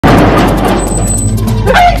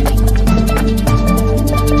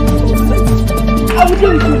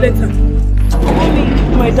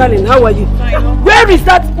darling, how are you? Where is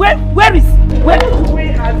that? Where is? Where do we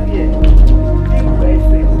have here?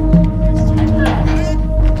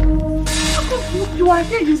 You are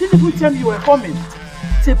here, you didn't even tell me you were coming.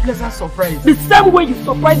 It's a pleasant surprise. The same way you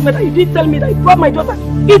surprised me that you didn't tell me that you brought my daughter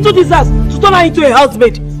into this house to turn her into a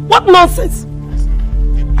housemaid. What nonsense!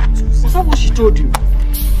 Was that what she told you?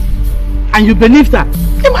 And you believed her?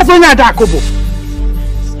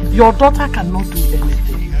 Your daughter cannot do anything.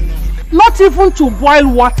 Not even to boil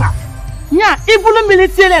water. Yeah, even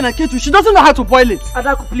military and Nkechi, she doesn't know how to boil it.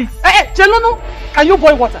 Adaku, please. Hey, Chelono, can you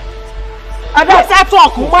boil water? Adaku,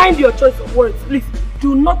 talk. Mind your choice of words, please.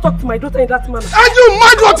 Do not talk to my daughter in that manner. And you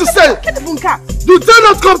mind what to say? Do they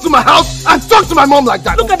not come to my house and talk to my mom like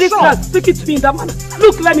that? Look at this girl speaking to me in that manner.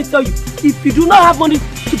 Look, let me tell you, if you do not have money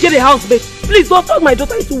to get a housemaid, please don't turn my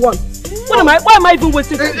daughter into one. Why am I even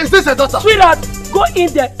waiting? Is this a daughter? Sweetheart, go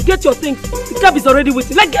in there, get your things. The cab is already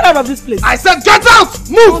waiting. Let's get out of this place. I said get out!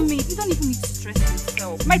 Move! Mommy, you don't even need to stress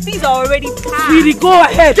yourself. My things are already packed. Sweetie, go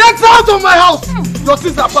ahead. Get out of my house! Your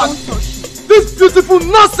things are packed. This beautiful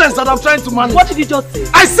nonsense that I'm trying to manage. What did you just say?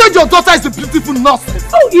 I said your daughter is a beautiful nonsense.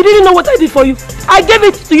 Oh, you didn't know what I did for you. I gave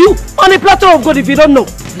it to you on a platter of gold if you don't know.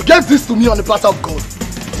 You gave this to me on a platter of gold.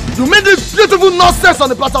 You made this beautiful nonsense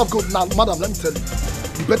on a platter of gold. Now, madam, let me tell you.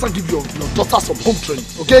 You better give your daughter some home training,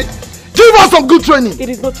 okay? Give her some good training. It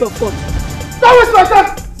is not your fault. That was my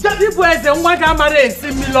time. People as a one can marry and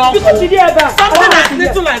see me long. Because she did that. Something as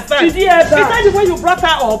little as that. She did that. Besides the way you brought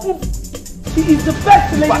her up. She is the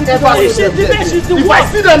best lady. She's the best. She's the worst. If I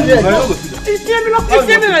see them here, it's even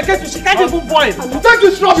like that. She can't even boil. Take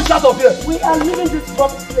this rubbish out of here. We are leaving this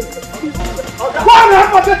rubbish place. Go and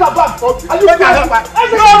help her take her back. Are you ready?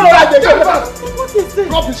 What is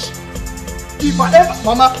this? Rubbish. If I ever,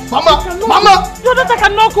 Mama. Your daughter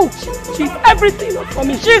cannot cook. She's everything for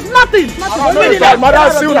me. She's nothing.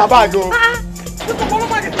 Madam, see your bag. Look,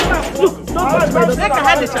 don't touch my daughter.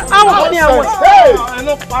 Hey,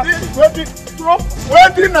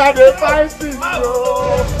 waiting at the fine thing,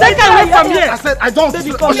 bro. Take her away from here. I said I don't.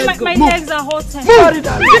 My legs are hot. Move.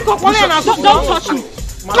 Don't touch me.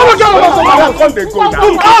 Come on, come they go now.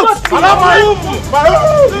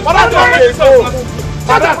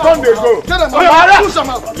 Madam, come they go. Get them out. Push them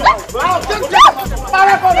out.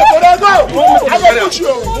 Madam, come they go. I will push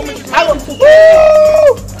you. I will push you.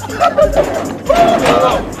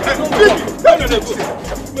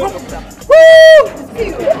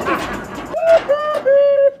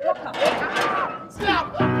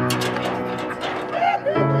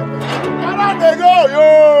 Madam, they go. Yo.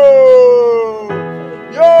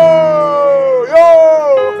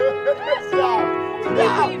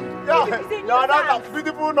 Yeah, that's a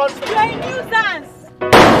beautiful nonsense. You're a nuisance.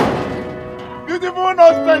 Beautiful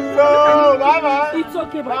nonsense, no. Bye-bye. It's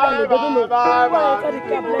okay, but I don't know. Bye-bye.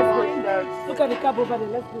 Look at the cab over there.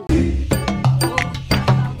 Let's go.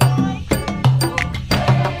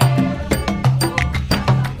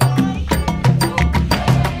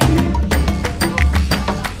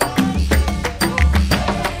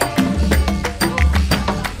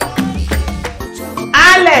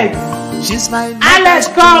 Alex! Alex,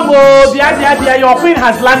 come! Oh, Bia, your queen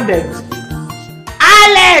has landed.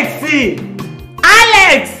 Alex!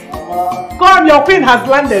 Come, your queen has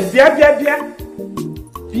landed. Bia,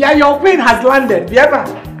 your queen has landed. Bia.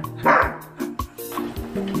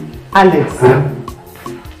 Alex,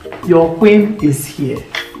 your queen is here.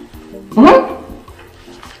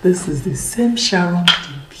 This is the same Sharon,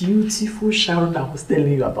 the beautiful Sharon I was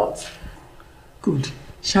telling you about. Good.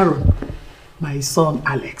 Sharon, my son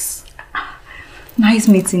Alex. Nice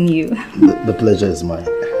meeting you. The pleasure is mine.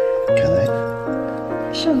 Can I?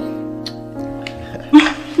 Sure.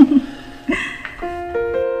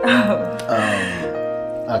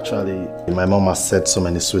 Actually, my mom has said so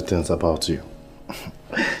many sweet things about you.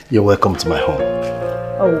 You're welcome to my home.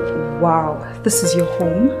 Oh, wow. This is your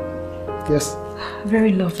home? Yes.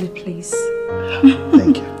 Very lovely place.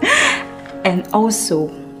 Thank you. And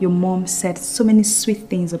also, your mom said so many sweet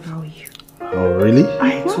things about you. Oh, really?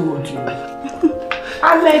 I told you.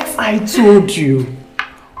 Alex, I told you.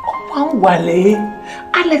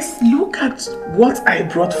 Alex, look at what I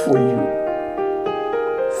brought for you.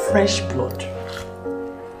 Fresh blood.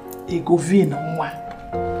 Egovin nwa.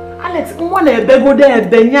 Alex, nwa na ebego de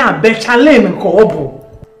ebenya bechalem nko obo.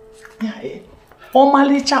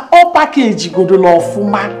 Omalicha all package godo lo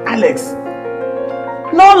ofuma, Alex.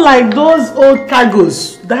 Not like those old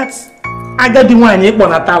cargos that agadi one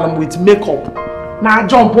ikponatalam with makeup. Now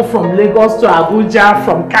jump from Lagos to Abuja,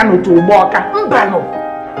 from Kano to Uboka. Mbano.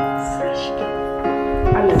 Fresh.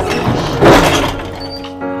 Alex.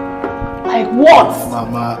 Like what?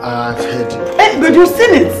 Mama, I've heard you. Hey, but you've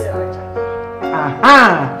seen it.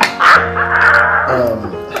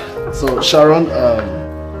 So Sharon,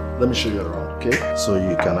 let me show you around, okay? So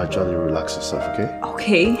you can actually relax yourself, okay?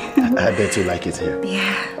 Okay. I bet you like it here.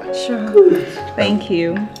 Yeah, sure. Thank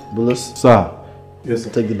you. Bulus? Sir. Yes,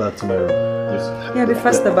 take the bag to my room. Yes. Yeah, be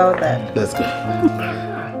fast about that. Let's go.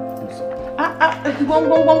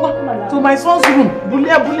 To my son's room.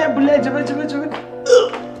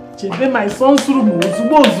 Chebe my son's room.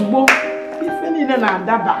 Zubo.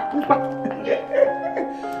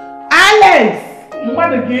 Alex! You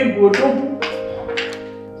want to give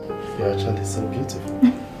You're actually so beautiful.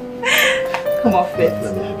 Come off it.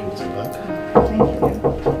 Let me help you to back. Thank you.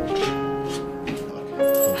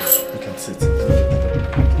 Okay, you can sit.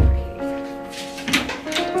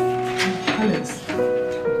 Alex.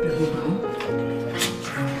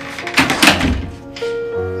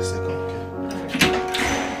 A second, okay?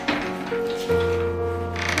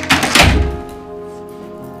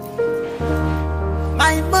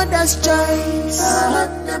 My mother's choice.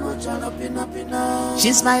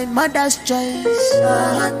 She's my mother's choice. So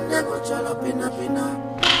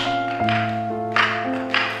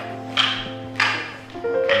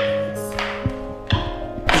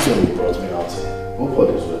you brought me out. Who brought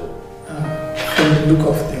this way? From the look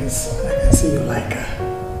of things, I can see you like her.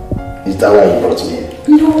 Is that why you brought me here?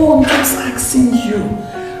 No, I'm just asking you.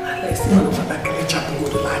 Alex, you know what I chapel go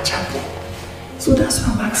to that chapel. So that's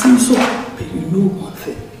why I'm asking you. So, but you know one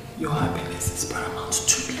thing, your happiness is paramount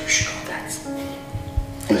to me. You should know that.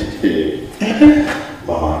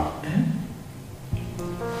 Mama.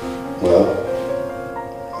 Well,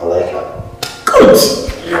 I like her. Good!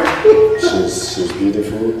 She's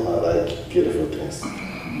beautiful. I like beautiful things.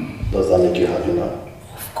 Does that make you happy now?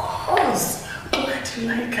 Of course. I'm glad you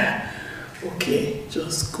like her. Okay,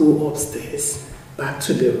 just go upstairs, back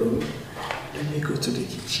to the room. Let me go to the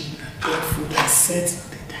kitchen and get food and set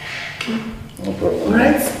the dining. Okay? No problem.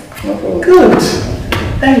 Right? No problem. Good.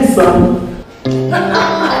 Thanks, son.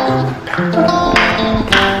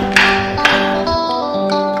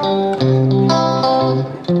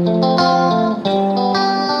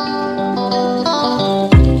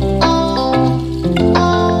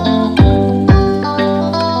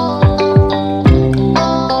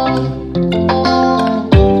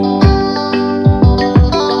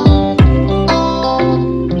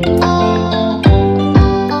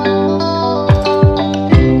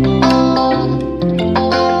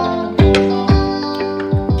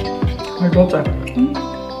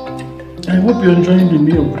 I hope you're enjoying the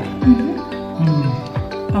meal.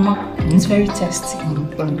 Mama, it's very tasty.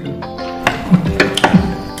 Thank you.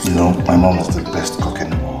 You know, my mom is the best cook in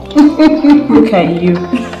the world. Look at you.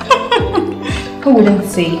 Who wouldn't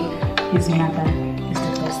say his mother is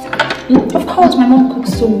the best? Of course, my mom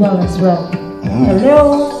cooks so well as well.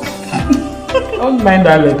 Hello. Don't mind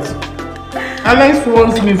Alex. Alex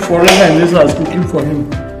wants me forever in this house cooking for him.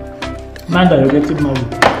 Now that you're getting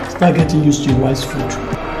married, start getting used to your wife's food.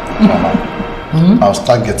 Mama, I'll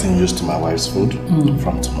start getting used to my wife's food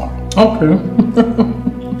from tomorrow. Okay.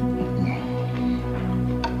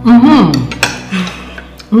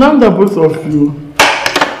 Now that both of you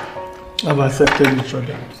have accepted each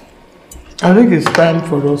other, I think it's time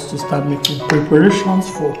for us to start making preparations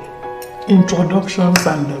for introductions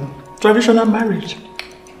and traditional marriage.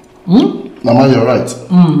 Mama, you're right.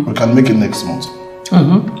 We can make it next month.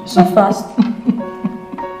 So fast.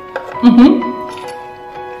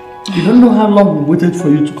 You don't know how long we waited for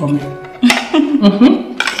you to come here.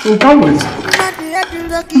 So can't wait.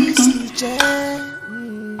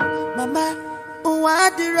 Mama,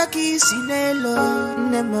 what the Rocky Sinelo?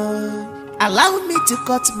 Allow me to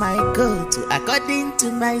cut my coat according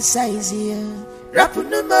to my size here.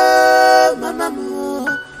 Rapunuma, mama,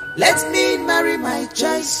 let me marry my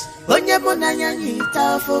choice. Onyamona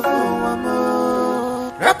nyanyita for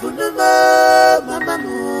mama. Rapunuma, mama,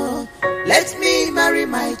 let me marry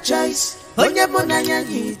my choice. Onyamona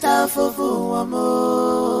nyanyita for mama.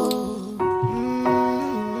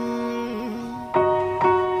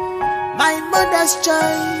 My mother's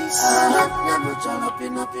choice.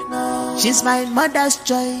 She's my mother's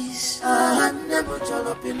choice.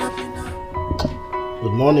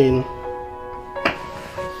 Good morning.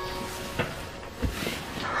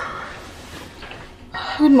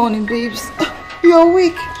 Good morning, babes. You're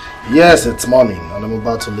awake. Yes, it's morning and I'm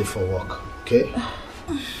about to leave for work, okay?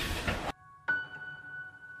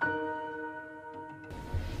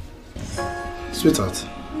 Sweetheart,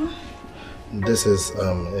 this is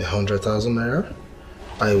 100,000 naira.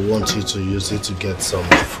 I want you to use it to get some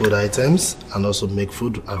food items and also make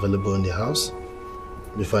food available in the house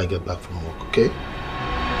before I get back from work, okay?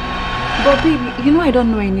 But baby, you know I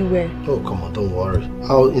don't know anywhere. Oh, come on, don't worry.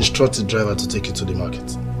 I'll instruct the driver to take you to the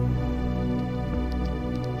market.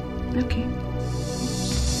 Okay.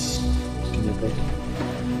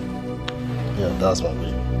 Yeah, that's my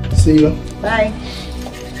baby. See you. Bye.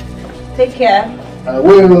 Take care. I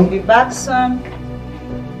will. Be back soon.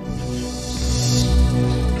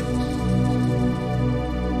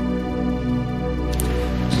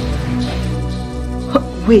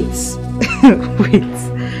 Wait. Wait.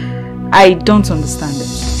 I don't understand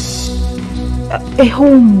it. A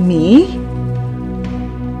whole me?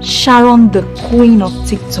 Sharon, the queen of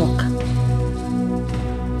TikTok.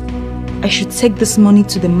 I should take this money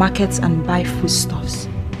to the markets and buy foodstuffs.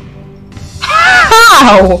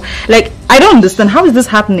 How? Like, I don't understand. How is this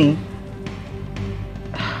happening?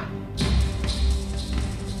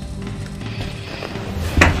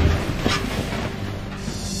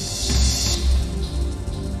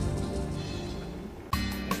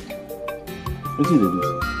 What is this?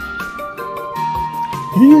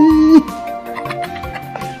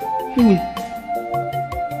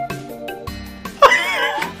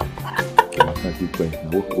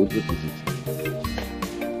 What is it?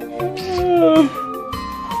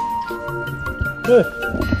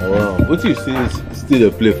 Wow, what you say is still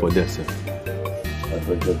a play for them, sir. That's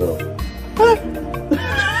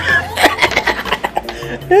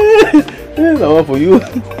for you.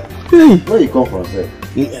 Where you come from, sir?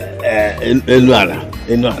 Enuana.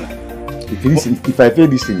 If I feel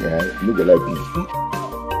this thing, look at like me.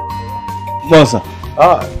 Boss, sir.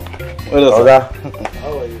 Ah, well, sir.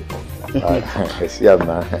 How are you? I see him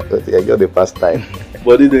now. I got the past time.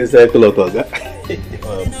 But it didn't cycle out, okay?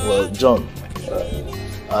 Well, John,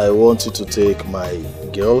 I want you to take my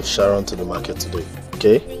girl Sharon to the market today,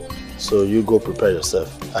 okay? So you go prepare yourself.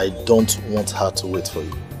 I don't want her to wait for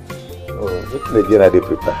you. Oh, again I did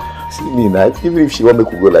prepare. See me now, even if she want me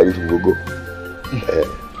to go like this, we will go.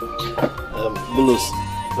 Bulus,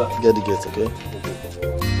 get the gate, okay?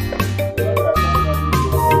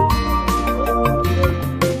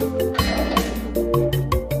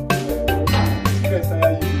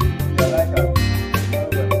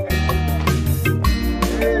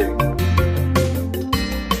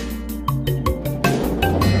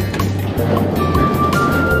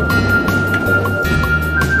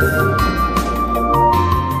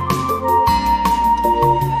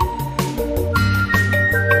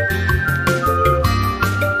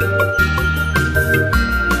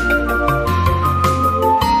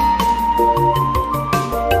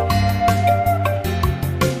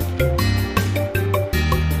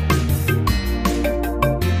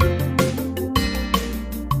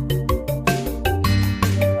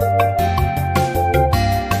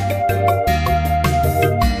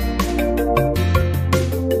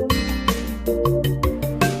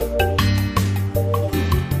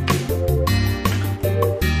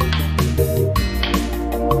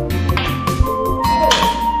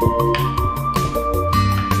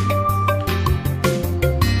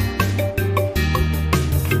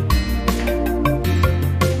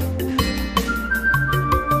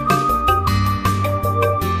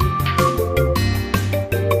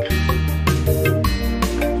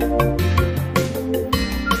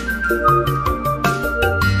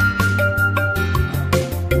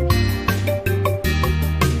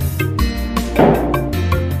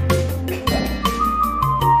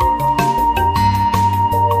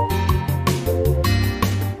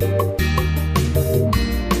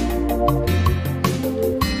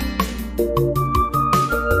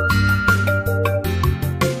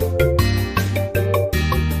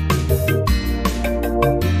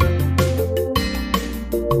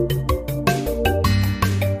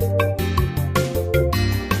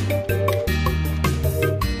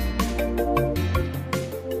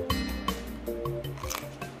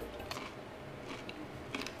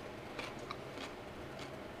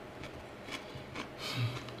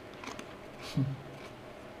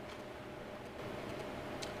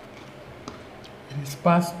 It's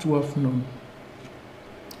past 12 noon.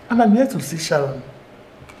 And I'm here to see Sharon.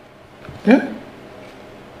 Yeah?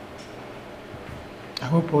 I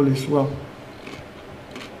hope all is well.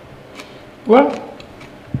 Well,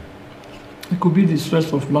 it could be the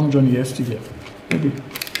stress of long journey yesterday. Maybe.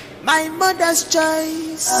 My mother's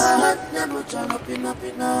choice.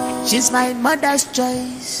 She's my mother's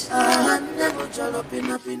choice.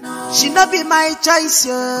 She not be my choice,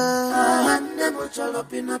 yo.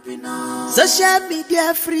 Social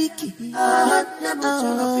media freaky.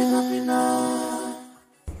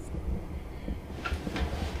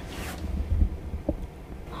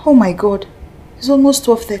 Oh my God, it's almost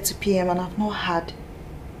 12:30 p.m. and I've not had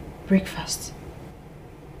breakfast.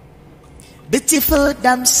 beautiful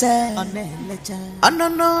damsel.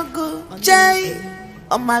 Ononogo jay,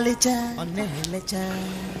 omalicha.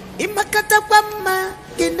 Imakata kwama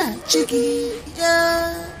kina chigi.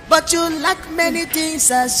 But you lack many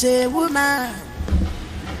things as a woman.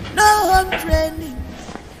 No home training,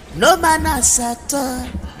 no manners at all.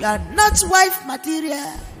 You are not wife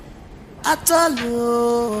material at all.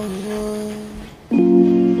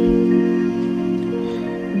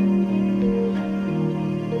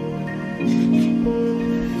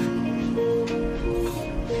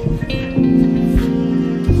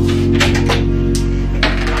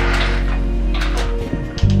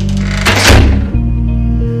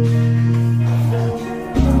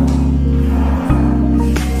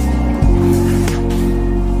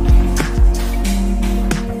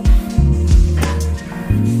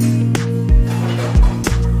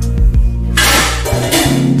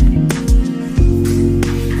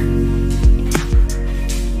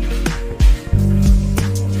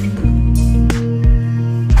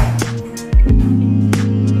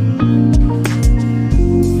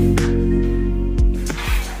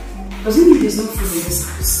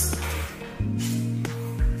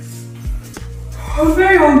 I'm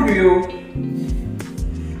very hungry.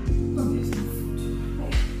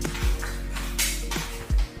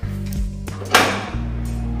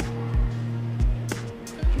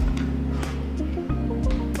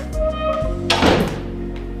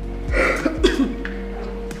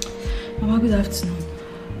 Mama, good afternoon.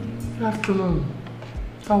 Good afternoon.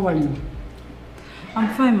 How are you? I'm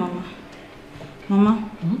fine, Mama.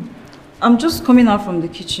 Mama, I'm just coming out from the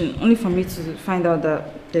kitchen, only for me to find out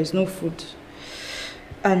that there's no food.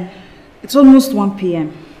 And it's almost 1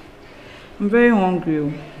 p.m. I'm very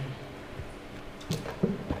hungry.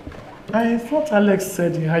 I thought Alex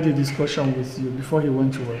said he had a discussion with you before he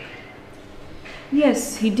went to work.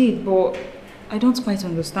 Yes, he did, but I don't quite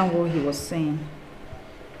understand what he was saying.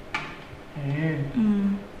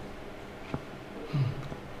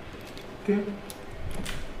 Okay.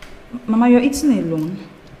 Mama, you're eating alone?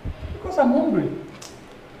 Because I'm hungry.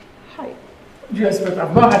 Hi. What do you expect?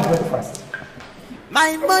 I've not had breakfast.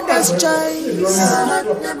 My mother's choice.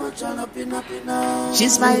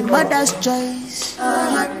 She's my mother's choice.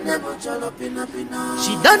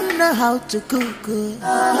 She don't know how to cook.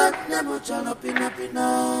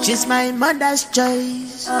 She's my mother's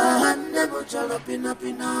choice.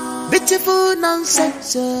 Beautiful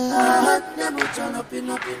nonsense.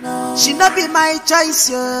 She not be my choice.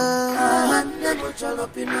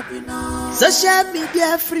 Social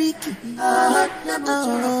media freaky.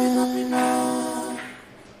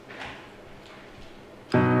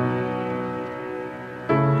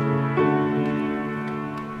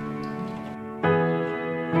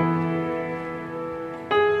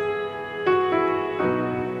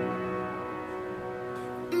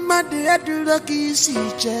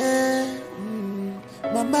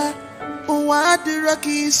 Mama, what the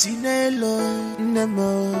rocky sinelo?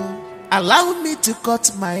 Allow me to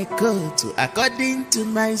cut my coat according to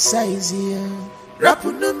my size here.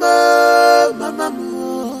 Rapunuma,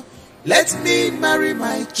 mama, let me marry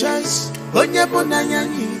my choice. Onye bonanya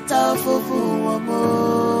nyita fofu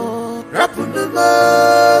wamo.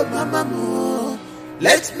 Rapunuma, mama,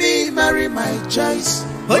 let me marry my choice.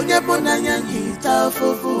 Onye bonanya nyita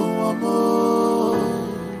fofu wamo.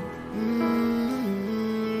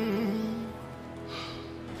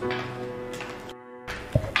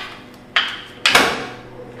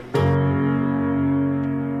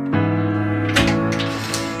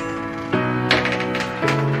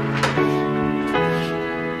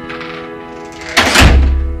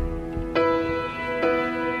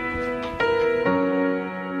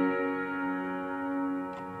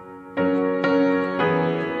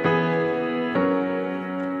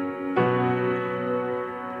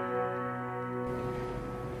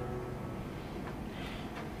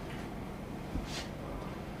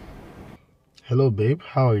 Hello, babe.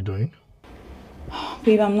 How are you doing?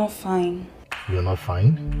 Babe, I'm not fine. You're not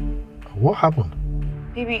fine? What happened?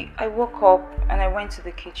 Baby, I woke up and I went to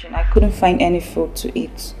the kitchen. I couldn't find any food to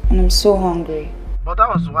eat. And I'm so hungry. But that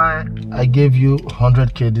was why I gave you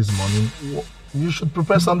 100k this morning. You should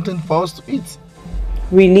prepare something for us to eat.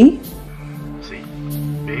 Really? See,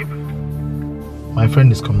 babe, my friend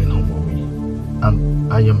is coming home for me.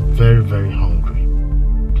 And I am very, very hungry.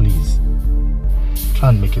 Please, try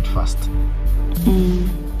and make it fast.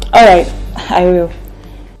 Alright, I will.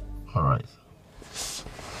 Alright.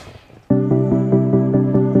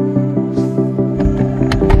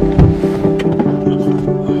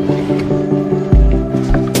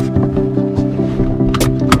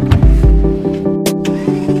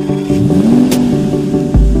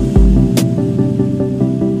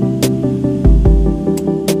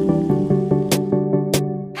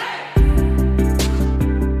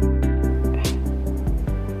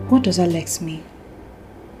 does Alex mean?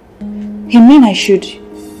 He mean I should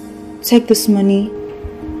take this money,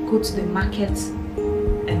 go to the market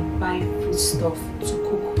and buy food stuff to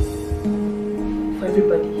cook for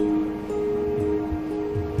everybody.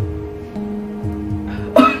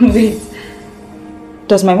 Wait,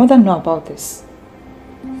 does my mother know about this?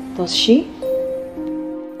 Does she?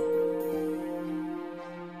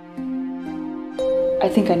 I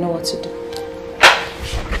think I know what to do.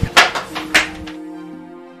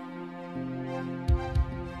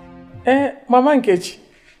 Mama Nkechi.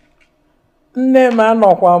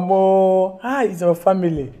 How is your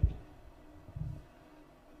family?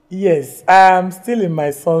 Yes, I am still in my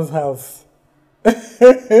son's house. This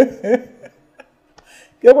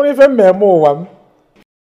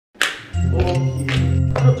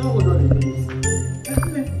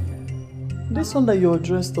one that you're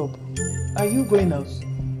dressed up, are you going out?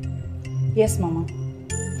 Yes, Mama.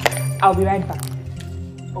 I'll be right back.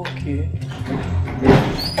 Okay.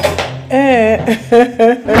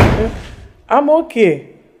 I'm okay.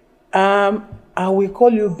 I will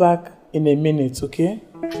call you back in a minute, okay?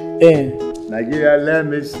 Nigeria, let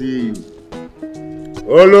me see you.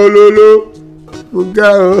 Oh, lo, lo, lo.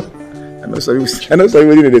 Karo. I know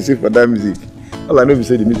somebody they sing for that music. All I know is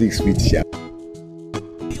say the music is sweet, sharp.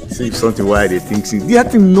 Sing something why they think sing.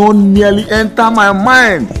 That thing not nearly enter my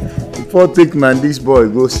mind. Before take man, this boy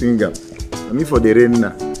go sing up. Me for the rain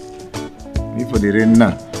now. Me for the rain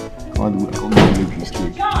now. Come on, make you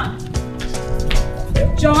stay. John!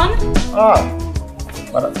 John? Ah!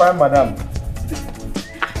 Fine, madam.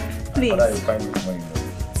 Please,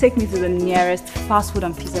 take me to the nearest fast food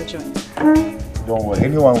and pizza joint. Don't worry,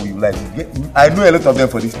 anyone will like. I know a lot of them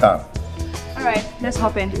for this town. Alright, let's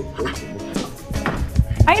hop in.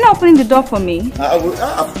 Are you not opening the door for me?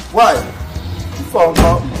 Why?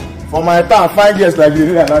 For my town, 5 years like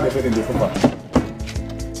you are not defending the sofa.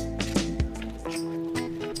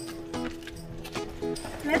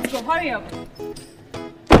 Let's go, hurry up.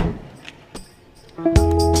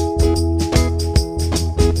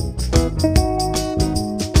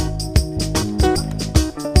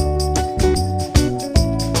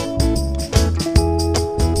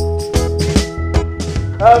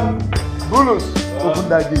 Bulus, open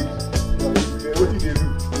that gate. What did they do?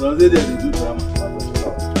 Well, they do drama.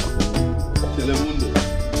 Telemundo.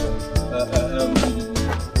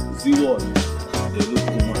 Z1. They look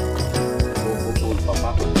woman. Old papa.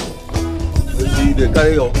 See, they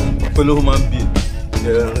carry your fellow human being.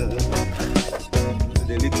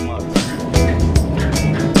 They need mad.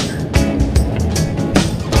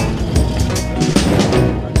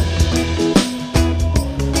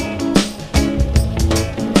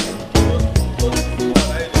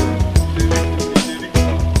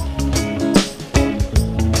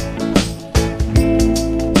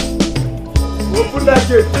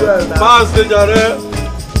 Pass the jar.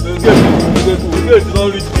 We get not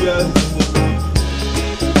reach here.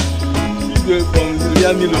 We from the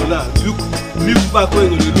now. Look back when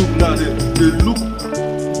they look now. They look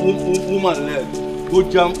woman led. Go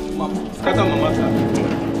jump, scatter mama.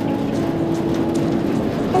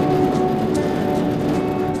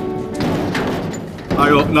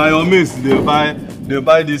 Now your mates they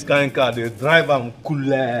buy this kind of car. They drive them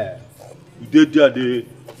cooler. They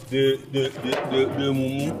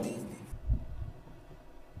mumu.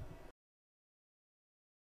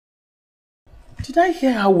 Did I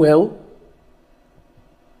hear her well?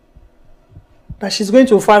 That she's going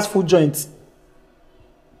to a fast food joint.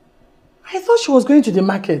 I thought she was going to the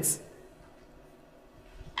market.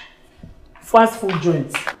 Fast food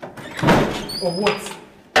joint. Or what?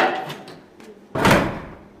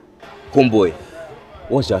 Homeboy,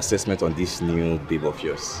 what's your assessment on this new babe of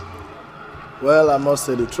yours? Well, I must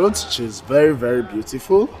say the truth, she's very, very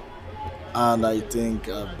beautiful, and I think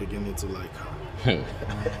I'm beginning to like her.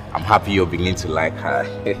 I'm happy you're beginning to like her.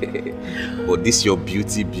 But this your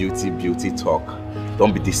beauty talk.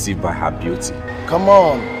 Don't be deceived by her beauty. Come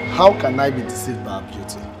on, how can I be deceived by her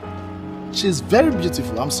beauty? She's very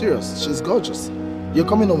beautiful, I'm serious. She's gorgeous. You're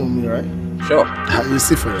coming home with me, right? Sure. You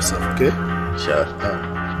see for yourself, okay? Sure.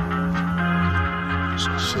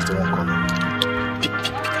 She's the one calling.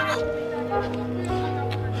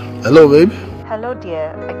 Hello, babe. Hello,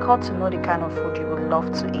 dear. I called to know the kind of food you would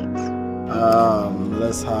love to eat.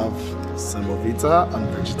 Let's have semovita and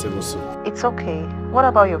vegetable soup. It's okay. What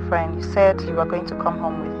about your friend? You said you were going to come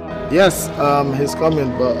home with him. Yes, he's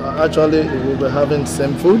coming, but actually we'll be having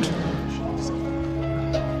same food.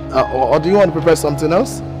 Or do you want to prepare something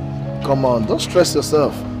else? Come on, don't stress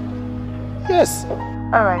yourself. Yes.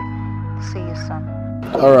 Alright. See you soon.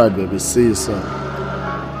 Alright, baby. See you soon.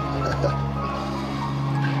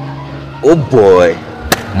 Oh boy.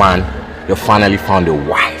 Man, you finally found a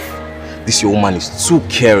wife. This your woman is too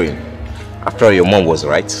caring. After all, your mom was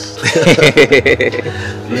right.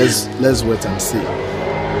 Let's wait and see.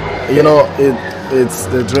 You know, it's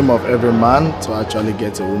the dream of every man to actually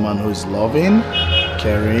get a woman who is loving,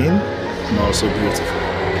 caring, and also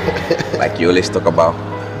beautiful. Like you always talk about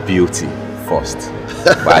beauty first.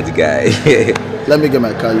 Bad guy. Let me get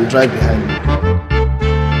my car, you drive behind me.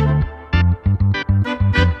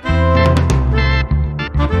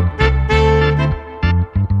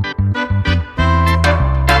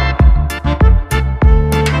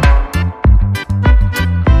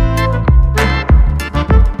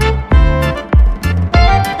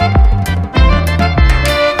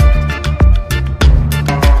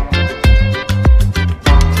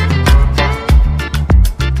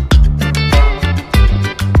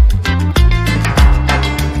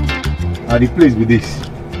 The place with this.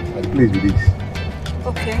 The place with this.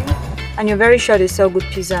 Okay. And you're very sure they sell good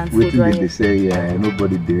pizza and food, right? They say, yeah,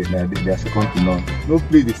 nobody there. Nah, they are second to none. No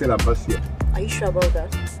place they sell a bus here. Are you sure about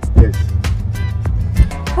that? Yes.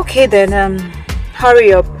 Okay then,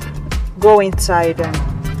 hurry up. Go inside and,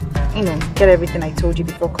 you know, get everything I told you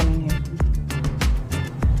before coming here.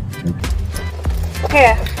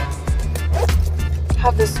 Here.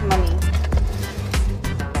 Have this money.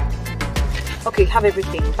 Okay, have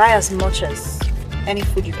everything. Buy as much as any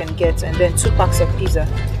food you can get, and then 2 packs of pizza.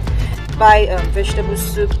 Buy vegetable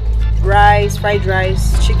soup, rice, fried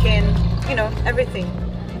rice, chicken, you know, everything.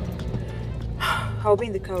 I'll be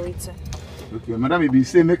in the car later. Okay, madam, if you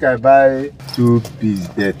say make I buy 2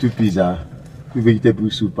 pizza, 2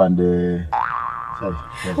 vegetable soup and sorry.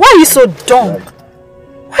 Why are you so dumb?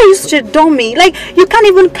 Why are you such a dummy? Like, you can't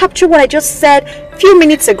even capture what I just said a few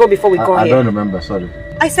minutes ago before we got here. I don't remember, sorry.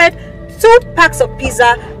 I said 2 packs of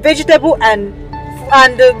pizza, vegetable and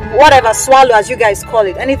whatever, swallow as you guys call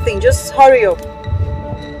it. Anything, just hurry up.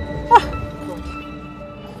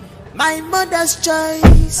 My mother's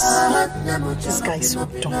choice. This guy is so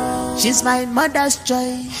dumb. She's my mother's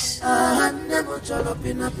choice. All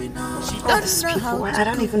these people, I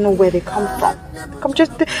don't even know where they come from.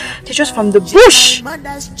 They're just from the bush.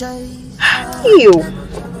 Ew.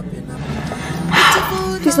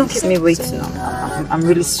 Please don't keep me waiting. I'm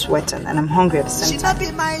really sweating and I'm hungry at the same time.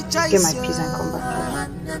 Get my pizza and come back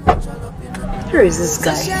here. Where is this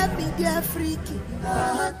guy?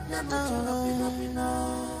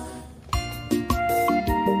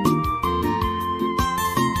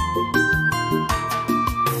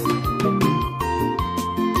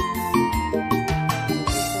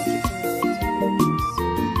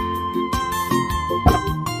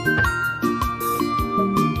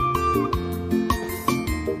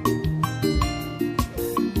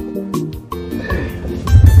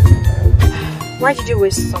 Why did you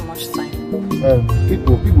waste so much time?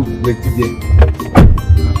 People plenty there.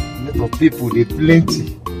 Lot of people, they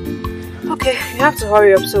plenty. Okay, you have to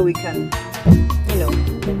hurry up so we can, you know,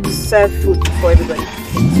 serve food for everybody.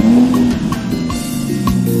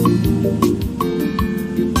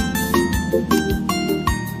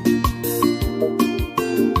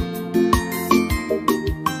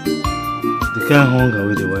 The kind of hunger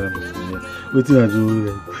with the wire. What did I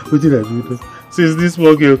do? What did I do? Since this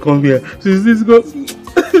small girl come here, since this girl...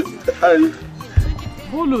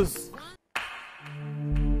 Bolus,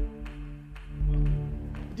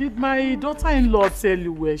 did my daughter-in-law tell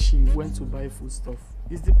you where she went to buy food stuff?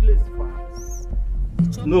 Is the place far?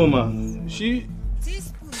 No, ma. She...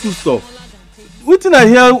 food stuff. What did I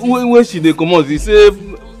hear when she dey come out? He say...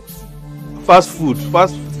 fast food.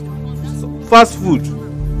 Fast food.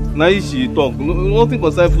 Now she talk. Nothing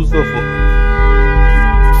concern food stuff.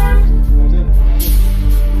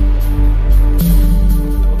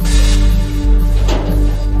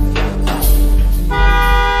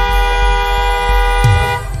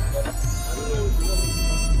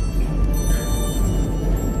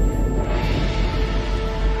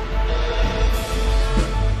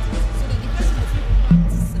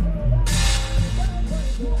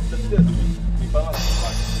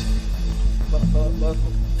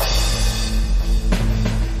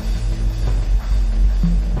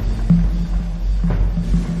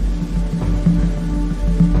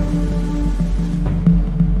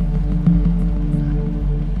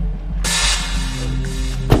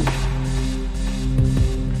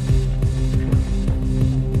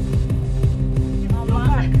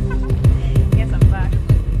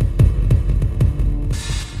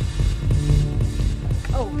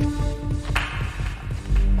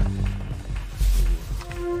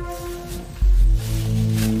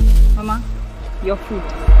 Your food.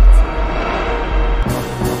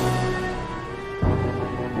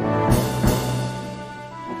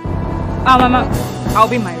 Mama. I'll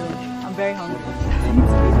be in my room. I'm very hungry.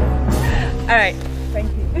 Alright, thank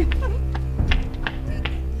you.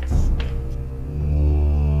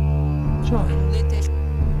 Sure.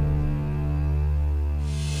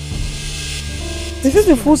 This is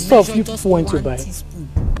the food stuff you went to buy.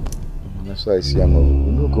 That's why I see I'm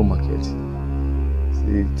no go market.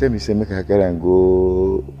 See, tell me say make I carry and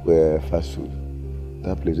go fast food.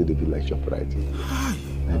 That place where they feel like ShopRite.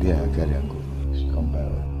 Maybe I carry and go. She come buy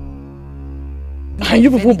one. And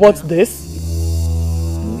you people bought this?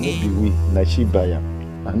 Maybe we. Now she buy them.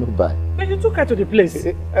 I no buy. But you took her to the place.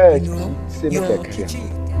 Say make I carry and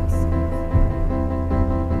go.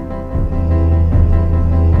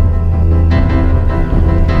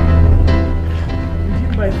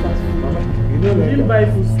 Buy fast food, Mama. You didn't buy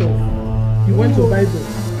food stuff. You went to buy them.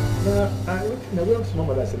 I went to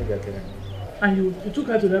Mama that said make I carry and go. And you took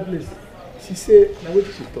her to that place. She said, now what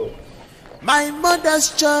did she talk? My mother's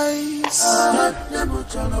choice.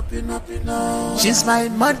 She's my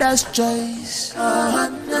mother's choice. She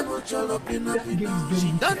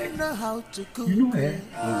don't know how to cook. You know,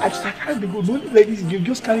 I can't go. No ladies, you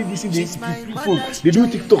just carry this in the people. They do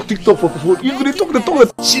TikTok for people. You gonna talk the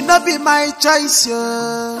talk. She not be my choice, yo.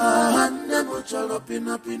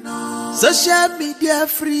 Social media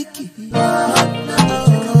freaky.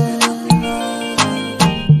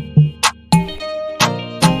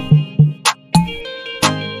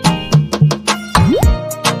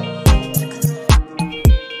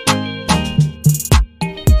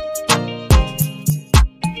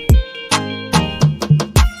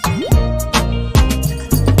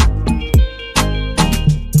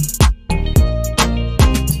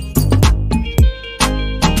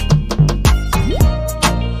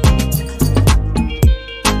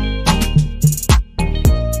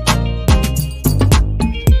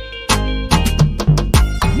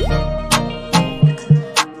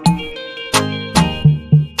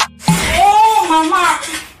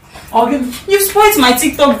 You spoiled my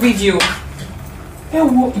TikTok video. Hey,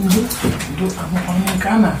 what I'm in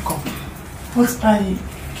Ghana. What I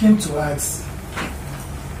came to ask,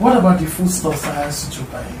 what about the foodstuffs I asked you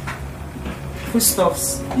to buy?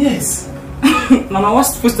 Foodstuffs? Yes. Mama, what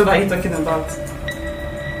foodstuff are you talking about?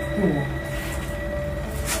 Oh.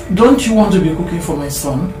 Don't you want to be cooking for my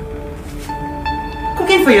son?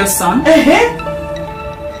 Cooking for your son?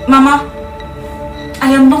 Mama,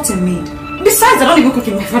 I am not a maid. Besides, I don't even cook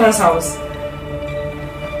in my father's house.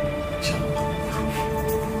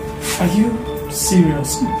 Are you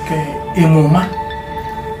serious? Okay, a mama?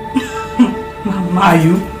 Mama. Are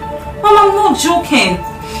you? Mama, I'm not joking.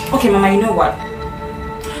 Okay, Mama, you know what?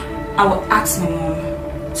 I will ask my mom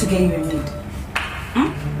to get you a maid.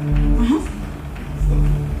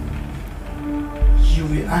 You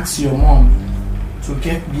will ask your mom to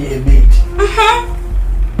get me a maid?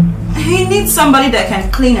 He needs somebody that can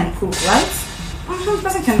clean and cook, right? The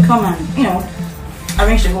person can come and,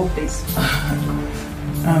 arrange the whole place.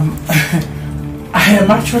 I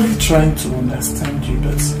am actually trying to understand you,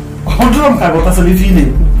 but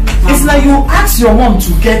it's like you ask your mom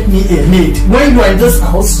to get me a maid when you are in this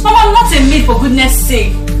house. Mama, I'm not a maid, for goodness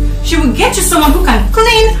sake. She will get you someone who can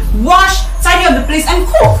clean, wash, tidy up the place and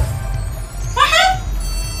cook.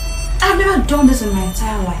 I've never done this in my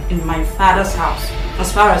entire life in my father's house,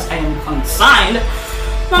 as far as I am concerned.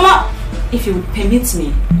 Mama, if you would permit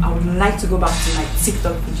me, I would like to go back to my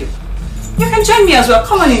TikTok video. You can join me as well.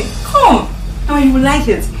 Come on in. Come. Now you will like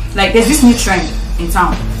it. Like there's this new trend in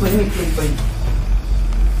town. Let me play for you.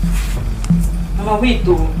 Mama, wait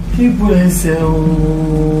though.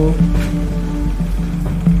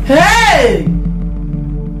 Hey!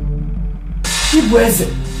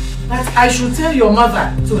 That I should tell your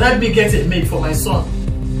mother to help me get a maid for my son.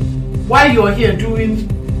 While you're here doing...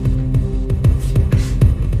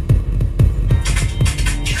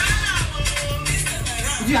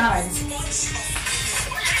 Do you have it?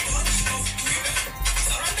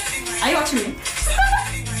 Are you watching me?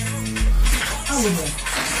 How will I?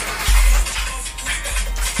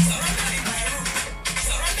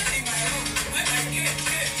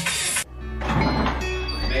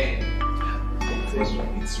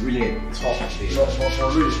 It's really a tough day.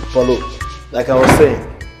 Follow. Like I was saying,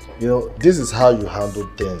 this is how you handle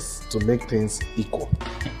things to make things equal.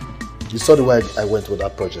 You saw the way I went with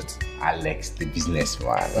that project. Alex, the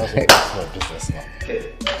businessman. That's my businessman.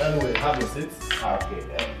 Okay. Anyway, have a seat. Okay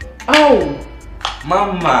then. Oh!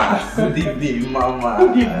 Mama! Good evening, Mama.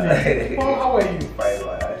 Good evening. Oh, how are you? Fine,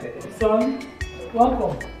 son,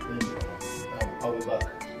 welcome. I'll be back.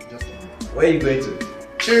 Just a minute. Where are you going to?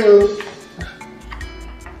 Chill.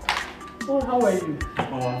 Oh, how are you?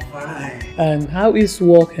 Oh, fine. And how is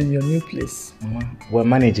work in your new place? Mama, we're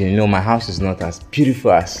managing. You know, my house is not as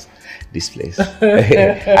beautiful as this place.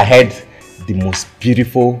 I heard the most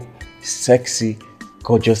beautiful, sexy,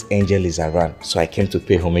 gorgeous angel is around, so I came to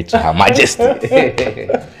pay homage to Her Majesty.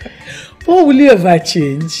 What will you ever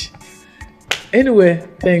change? Anyway,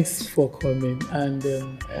 thanks for coming, and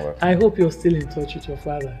I hope you're still in touch with your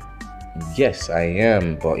father. Yes, I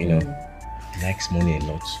am, but you know, he likes money a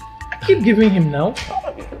lot. I keep giving him now.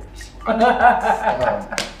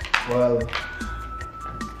 Well,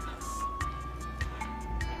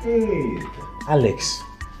 hey, Alex,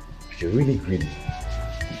 you're really greedy.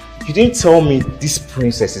 You didn't tell me this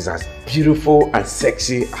princess is as beautiful and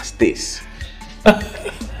sexy as this.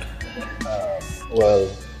 well,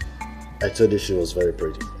 I told you she was very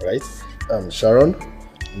pretty, right? Sharon,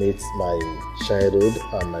 meet my childhood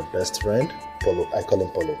and my best friend, Polo. I call him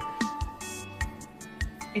Polo.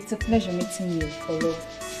 It's a pleasure meeting you, Polo.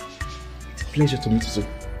 It's a pleasure to meet you too.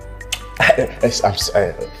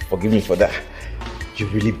 Forgive me for that. You're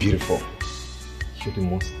really beautiful. You're the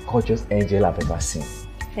most gorgeous angel I've ever seen.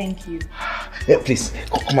 Thank you. Yeah, please,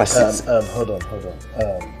 come and sit. Hold on.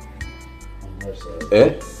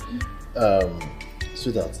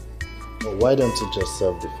 Sweetheart, why don't you just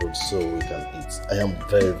serve the food so we can eat? I am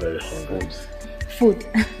very, very hungry. Food?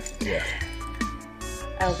 Yeah.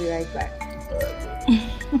 I'll be right back.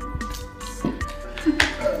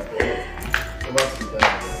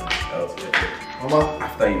 Mama,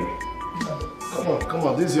 after you. Come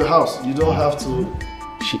on, this is your house. You don't have to.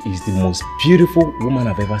 She is the most beautiful woman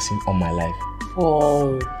I've ever seen all my life.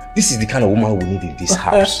 Oh. This is the kind of woman we need in this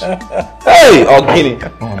house. Hey, Ogini.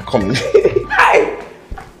 Oh, I'm coming. Hi.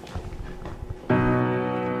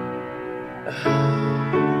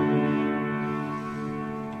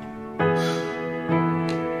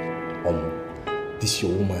 This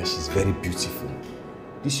your woman, she's very beautiful.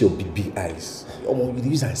 This your big eyes. You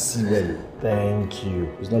use and see well. Thank you.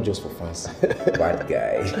 It's not just for fancy. Bad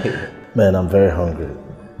guy. Man, I'm very hungry.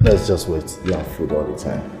 Let's just wait. You have food all the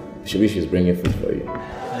time. She wish she's bringing food for you.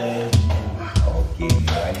 Okay,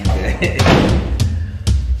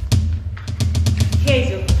 Here's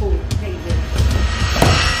your food. There you go.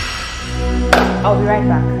 I'll be right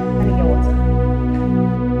back. Let me get water.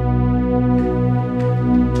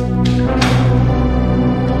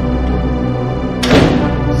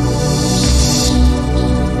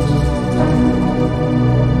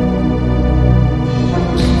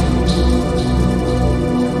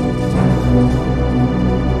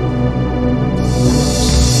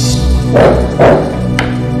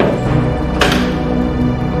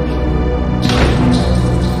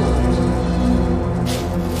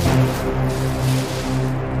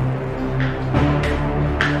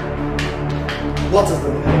 What is the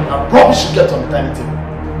meaning? I probably should get on the dining table.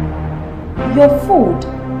 Your food?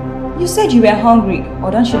 You said you were hungry,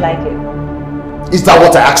 or don't you like it? Is that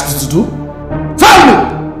what I asked you to do? Tell me!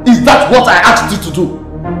 Is that what I asked you to do?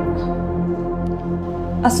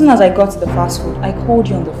 As soon as I got to the fast food, I called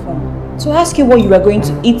you on the phone to ask you what you were going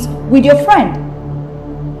to eat with your friend.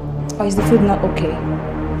 Or is the food not okay?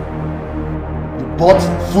 You bought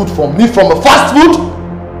food from me from a fast food?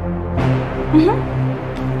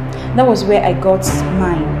 That was where I got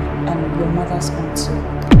mine and your mother's own too.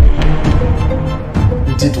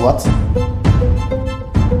 You did what?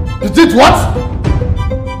 You did what?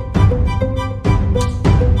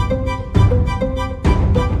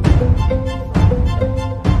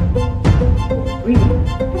 Really?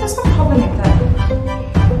 There's no problem with that.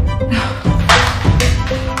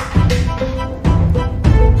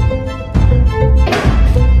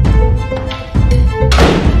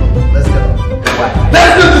 Let's get up.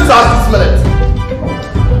 Let's do this house this minute.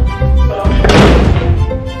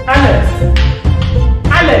 Alex!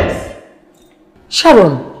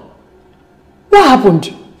 Sharon, what happened?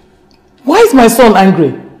 Why is my son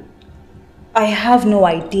angry? I have no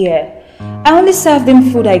idea. I only served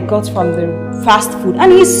him food I got from the fast food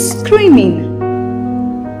and he's screaming.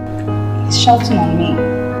 He's shouting on me.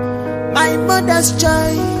 My mother's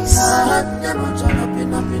choice.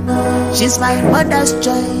 She's my mother's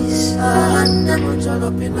choice.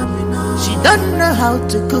 She don't know how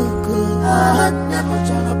to cook.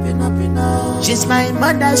 She's my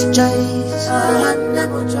mother's choice.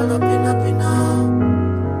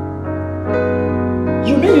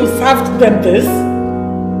 You mean you served them this?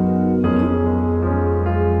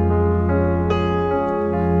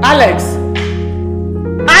 Alex!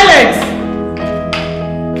 Alex!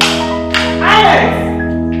 Alex!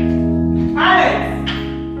 Alex!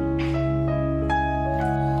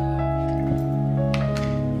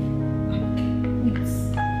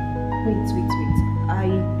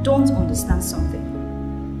 Wait. don't understand something.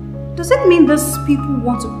 Does it mean these people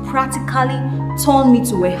want to practically turn me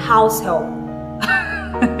to a house help?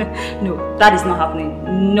 No, that is not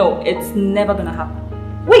happening. No, it's never gonna happen.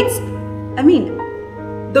 Wait, I mean,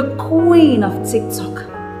 the queen of TikTok.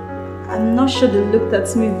 I'm not sure they looked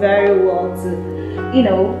at me very well to, you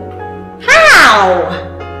know, how?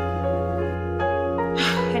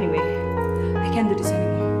 Anyway, I can't do this anymore.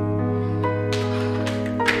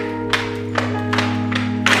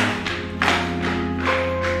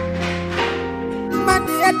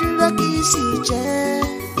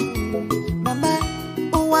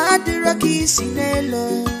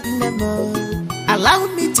 Allow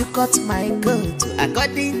me to cut my coat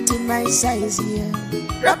according to my size here.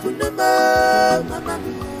 Let me marry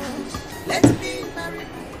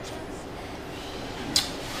my choice.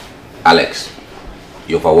 Alex,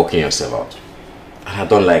 you're overworking yourself out. And I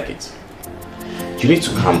don't like it. You need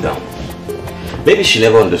to calm down. Maybe she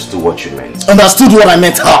never understood what you meant. Understood what I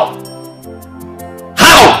meant how?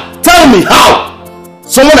 How? Tell me how?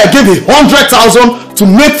 Someone that gave 100,000 to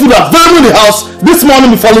make food available in the house this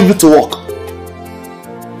morning before leaving to work.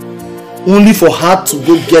 Only for her to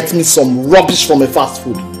go get me some rubbish from a fast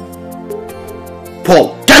food.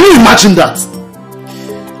 Paul, can you imagine that?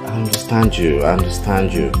 I understand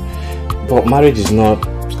you. But marriage is not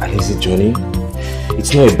an easy journey.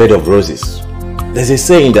 It's not a bed of roses. There's a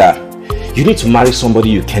saying that you need to marry somebody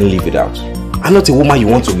you can live without, and not a woman you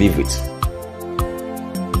want to live with.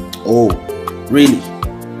 Oh, really?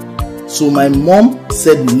 So my mom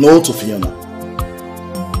said no to Fiona,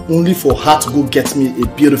 only for her to go get me a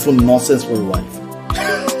beautiful nonsense for a wife.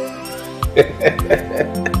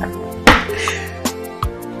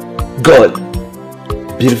 God,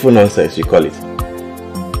 beautiful nonsense you call it.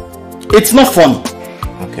 It's not funny.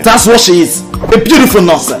 Okay. That's what she is, a beautiful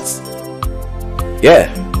nonsense. Yeah,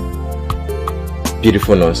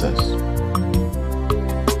 beautiful nonsense.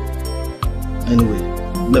 Anyway,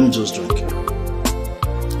 let me just drink.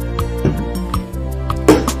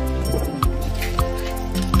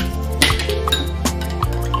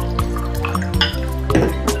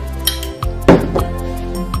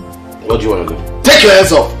 What do you want to do? Take your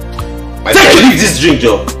hands off! Leave this drink,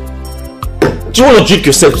 Joe. Do you want to drink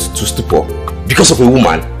yourself to stupor because of a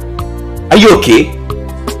woman? Are you okay?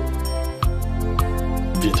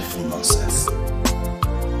 Beautiful nonsense.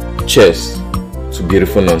 Cheers to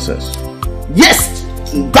beautiful nonsense. Yes!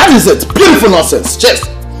 That is it! Beautiful nonsense! Cheers!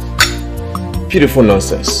 Beautiful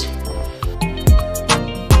nonsense.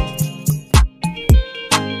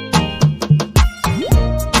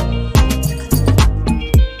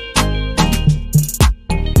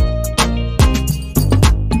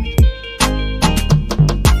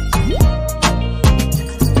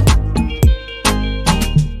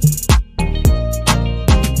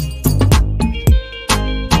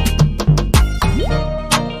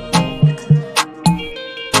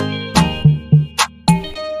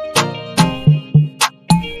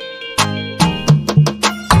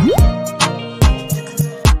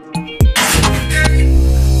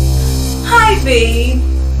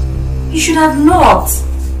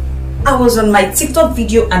 I was on my TikTok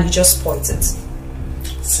video and you just spoiled it.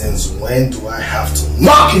 Since when do I have to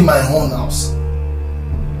knock in my own house?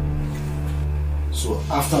 So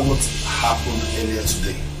after what happened earlier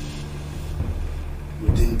today, you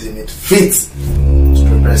didn't deem it fit to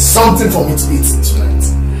prepare something for me to eat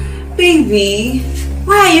tonight. Baby,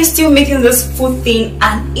 why are you still making this food thing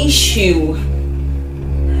an issue?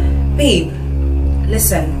 Babe,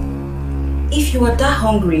 listen, if you are that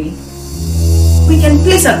hungry, we can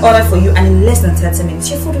place an order for you and in less than 30 minutes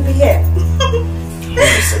your food will be here. Wait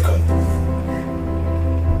a second.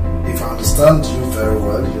 If I understand you very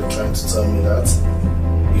well, you're trying to tell me that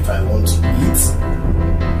if I want to eat,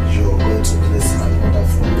 you're going to place an order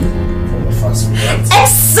for me from a fast food restaurant.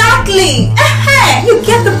 Exactly! You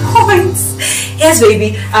get the point. Yes,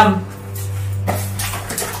 baby.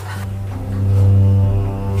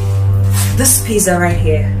 This pizza right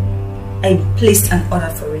here, I placed an order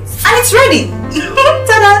for it. And it's ready!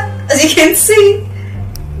 Ta-da! As you can see.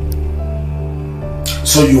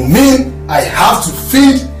 So you mean I have to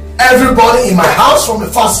feed everybody in my house from the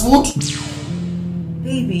fast food?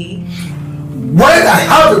 Baby. When I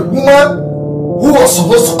have a woman who was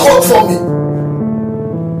supposed to cook for me.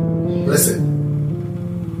 Listen,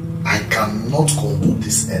 I cannot condone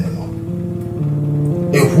this anymore.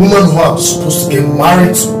 A woman who I'm supposed to get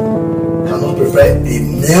married to cannot prepare a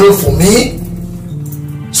meal for me,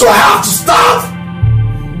 so I have to starve.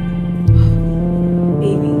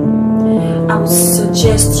 Baby, I would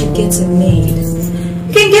suggest you get a maid.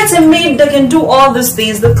 You can get a maid that can do all these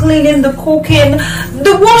things, the cleaning, the cooking,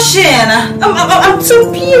 the washing. I'm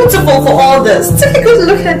too beautiful for all this. Take a good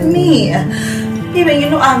look at me. Even, you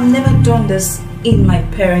know, I've never done this in my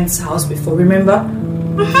parents' house before, remember?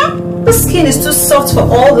 The skin is too soft for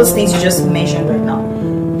all those things you just mentioned right now.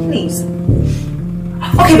 Please.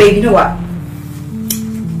 Okay, babe, you know what?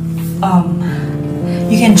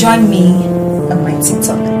 You can join me on my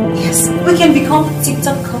TikTok. Yes, we can become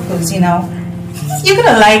TikTok couples, you know. You're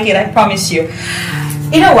gonna like it, I promise you.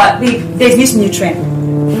 You know what? There's this new trend.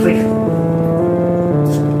 Wait.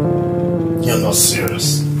 You're not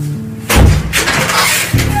serious.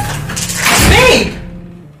 Babe!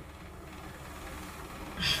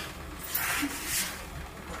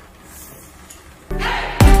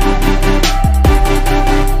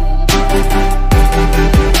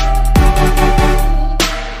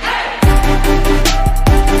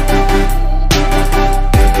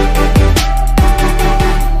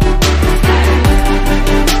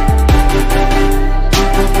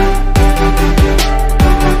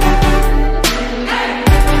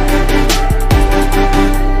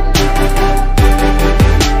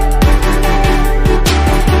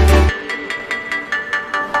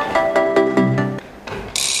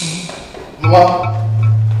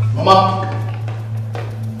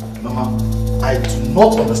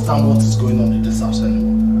 What is going on in this house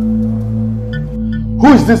anymore?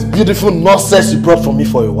 Who is this beautiful nonsense you brought for me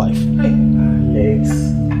for a wife? Hey, Alex,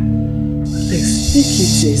 take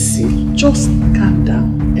it easy. Just calm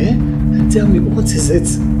down, and tell me, what is it?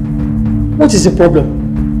 What is the problem?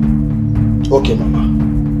 Okay, Mama.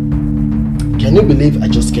 Can you believe I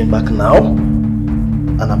just came back now?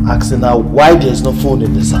 And I'm asking her why there's no food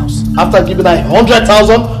in this house? After giving her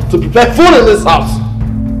 100,000 to prepare food in this house.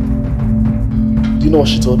 Do you know what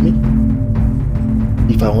she told me?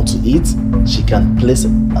 If I want to eat, she can place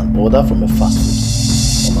an order from a fast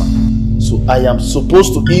food. Mama. So I am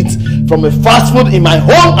supposed to eat from a fast food in my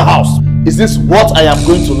own house. Is this what I am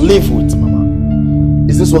going to live with, Mama?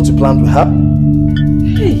 Is this what you planned with her?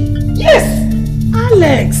 Hey, yes!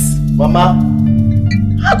 Alex! Mama?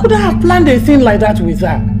 How could I have planned a thing like that with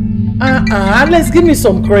her? Alex, give me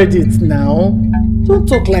some credit now. Don't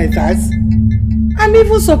talk like that. I'm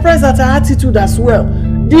even surprised at her attitude as well.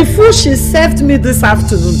 The food she served me this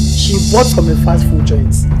afternoon, she bought from a fast food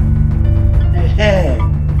joint.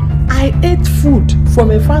 I ate food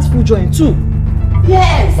from a fast food joint too.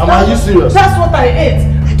 Yes. Mama, are you serious? That's what I ate.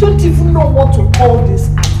 I don't even know what to call this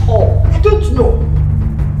at all. I don't know.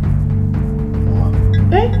 Mama,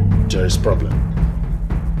 there is problem.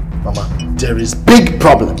 Mama, there is big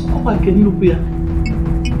problem. Oh, I can look here.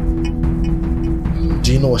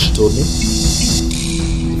 Do you know what she told me?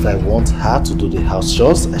 If I want her to do the house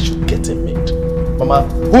chores, I should get a maid. Mama,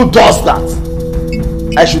 who does that?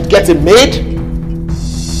 I should get a maid?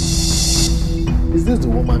 Is this the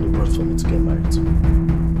woman you brought for me to get married to?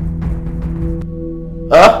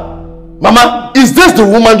 Huh? Mama, is this the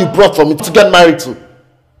woman you brought for me to get married to?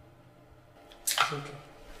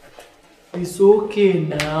 It's okay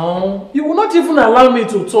now. You will not even allow me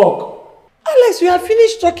to talk. Alex, you have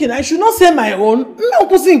finished talking. I should not say my own.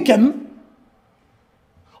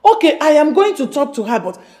 Okay, I am going to talk to her,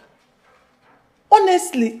 but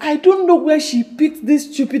honestly, I don't know where she picked this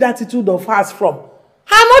stupid attitude of hers from.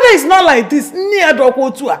 Her mother is not like this. I don't.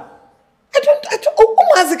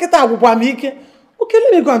 Okay,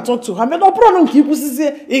 let me go and talk to her. No problem. Alex,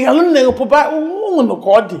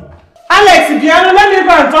 if you let me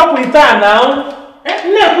go and talk with her now. Let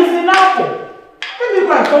me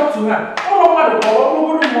go and talk to her.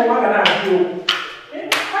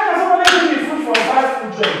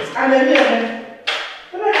 And then let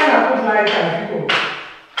me kind of put light on people.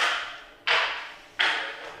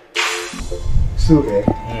 So,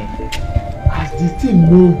 as the thing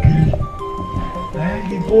no green,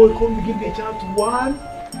 the boy come give me a chance 1,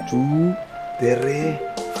 2, 3,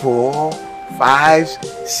 4, 5,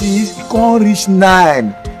 6, he can't reach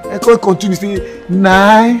 9. I can't continue to say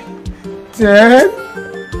 9, 10,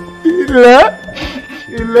 11.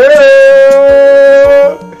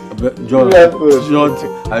 John, I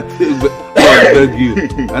beg you.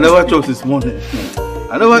 I never chop this morning.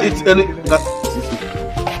 I never eat any.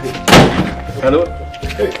 Hello?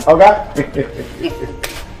 Okay.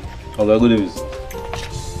 Okay, good evening.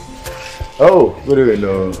 Oh, good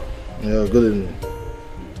evening. Yeah, good evening.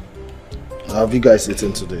 Have you guys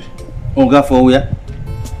eaten today? Okay, for where?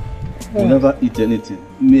 We never eat anything.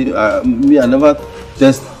 Me, I never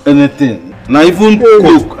taste anything. Now even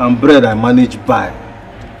coke and bread I manage buy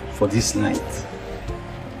for this night.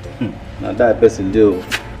 Now that person do.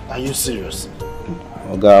 Are you serious?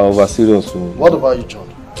 Okay, over serious. What about you, John?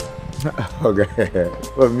 Okay,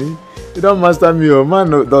 for me, you don't master me. Oh. Man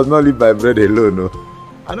does not live by bread alone. No.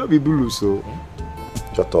 I know be blue, so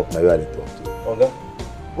shut up. Maybe I need to talk to you. Okay.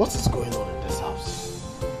 What is going on in this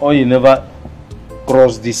house? Oh, you never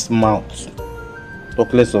cross this mouth.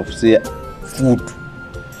 Talk less of say food.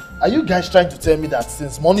 Are you guys trying to tell me that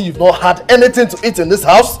since morning you've not had anything to eat in this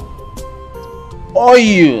house? Oh,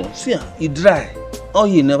 you see, you dry. Oh,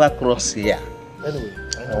 you never cross here. Anyway,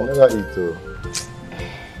 I never eat. Oh.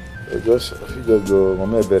 If you just go,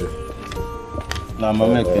 Mama better. Nah,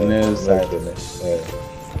 Mama can side.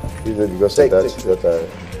 Because take, that's what I.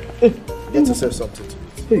 Get yourself something to eat.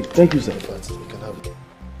 Hey, thank you, sir. You can have it.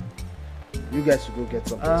 You guys should go get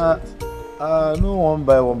something to eat. No one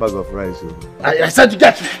buy one bag of rice. I said you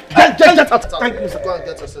get out. Thank you, sir. Go and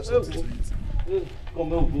get yourself something to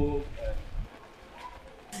eat.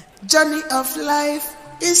 Journey of life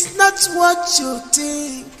is not what you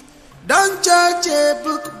think. Don't judge a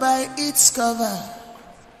book by its cover.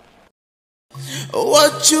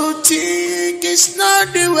 What you think is not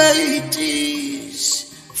the way it is.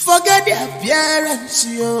 Forget the appearance,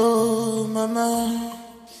 yo, mama.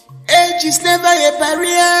 Age is never a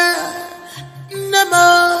barrier.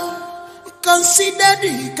 Never consider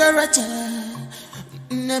the character.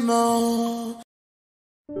 Never.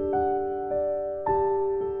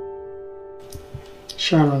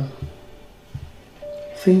 Sharon,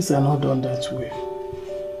 things are not done that way.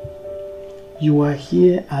 You are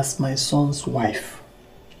here as my son's wife.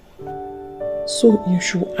 So you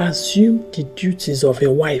should assume the duties of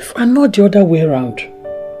a wife and not the other way around.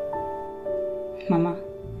 Mama,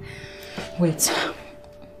 wait.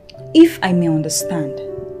 If I may understand,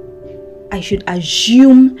 I should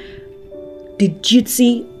assume the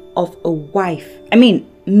duty of a wife. I mean,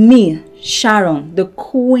 me, Sharon, the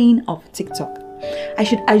queen of TikTok. I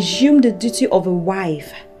should assume the duty of a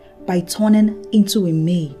wife by turning into a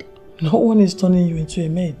maid. No one is turning you into a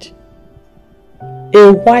maid.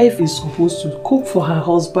 A wife is supposed to cook for her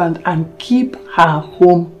husband and keep her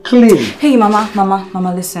home clean. Hey, Mama,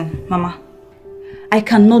 listen. Mama, I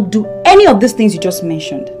cannot do any of these things you just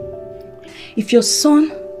mentioned. If your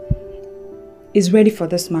son is ready for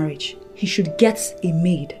this marriage, he should get a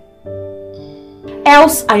maid.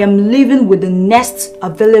 Else, I am leaving with the next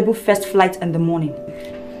available first flight in the morning.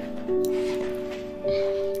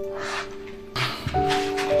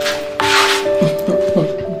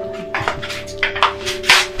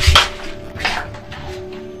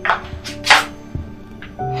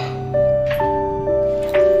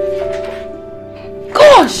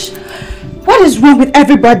 Gosh! What is wrong with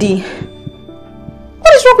everybody?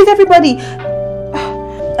 What is wrong with everybody?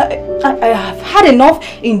 I have had enough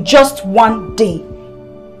in just one day.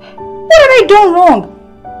 What have I done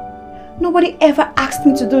wrong? Nobody ever asked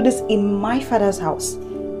me to do this in my father's house.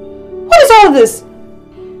 What is all this?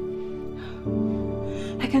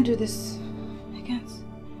 I can't do this. I can't.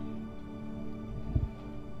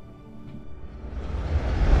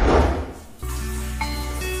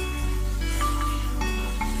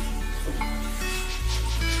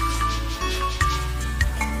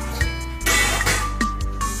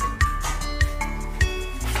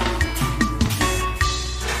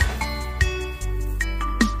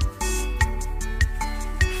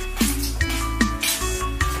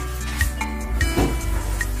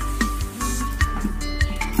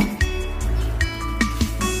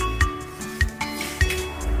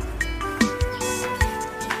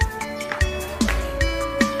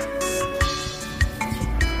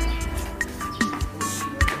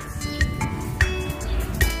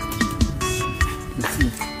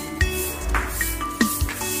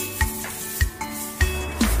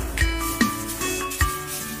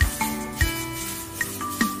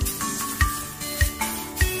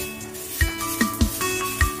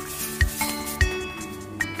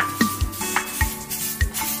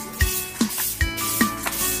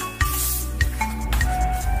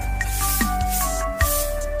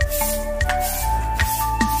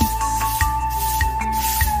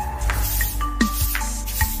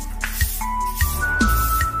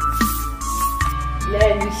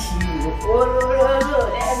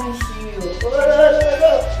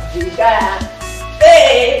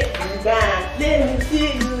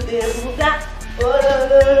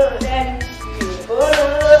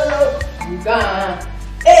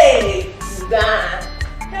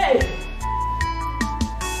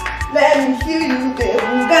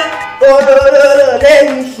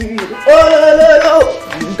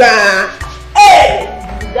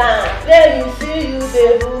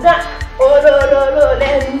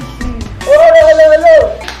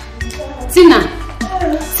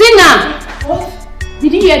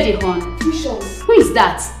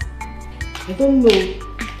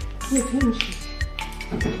 Wait, let me see.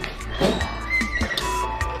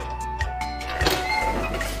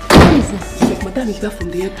 What is this? It's like Madame is back from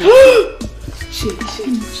the airport. Shake.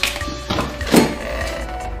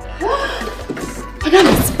 Madame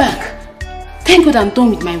is back. Thank God I'm done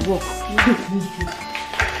with my work.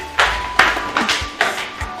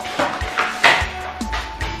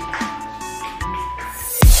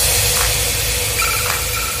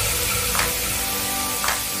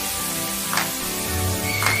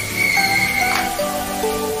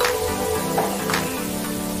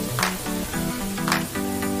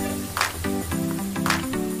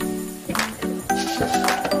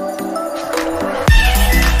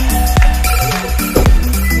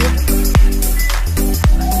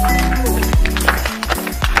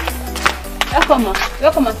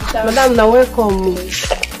 Welcome, Sister. Madam, now welcome.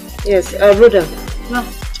 Yes, Rhoda. Ma.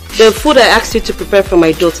 The food I asked you to prepare for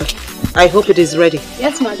my daughter, I hope it is ready.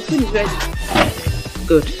 Yes, ma. The food is ready.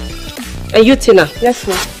 Good. And you, Tina? Yes,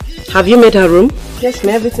 ma. Have you made her room? Yes,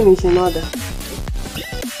 ma. Everything is in order.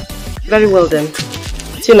 Very well then.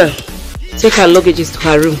 Tina, take her luggages to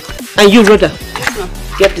her room. And you, Rhoda, yes, ma.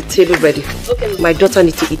 Get the table ready. Okay, ma. My daughter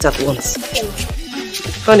needs to eat at once. Okay, ma.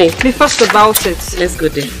 Honey, be fast about it. Let's go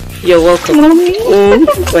there. You're welcome. Mommy.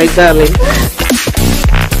 My darling.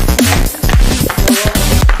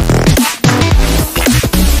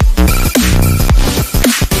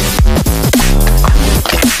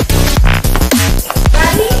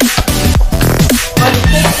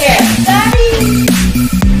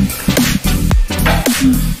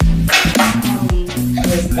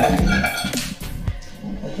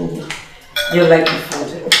 You like the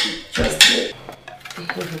food? Trust me.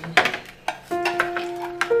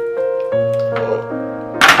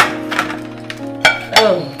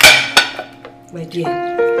 Oh, my dear,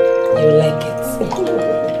 you like it.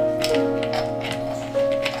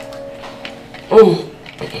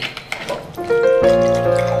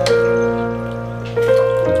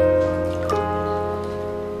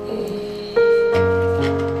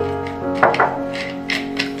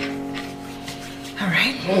 All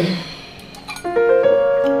right.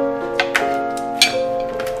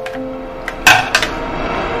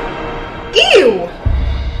 Ew!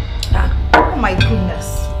 Oh my goodness.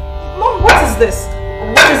 Mom, what is this?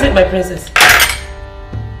 What is it, my princess?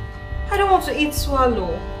 I don't want to eat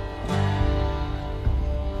swallow.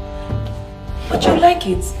 But you like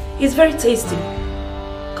it. It's very tasty.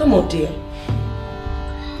 Come on, dear.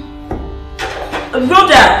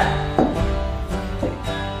 Rhoda!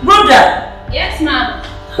 Rhoda! Yes, ma.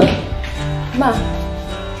 Ma.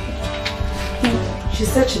 She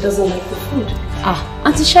said she doesn't like the food.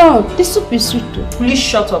 Auntie Sharon, this soup is sweet too. Please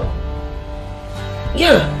shut up.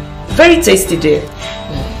 Yeah, very tasty, dear.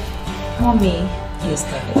 Mommy. Yes,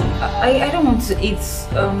 darling. I don't want to eat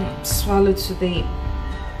swallow today.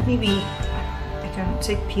 Maybe I can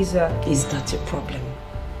take pizza. Is that your problem?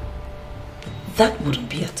 That wouldn't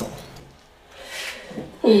be at all.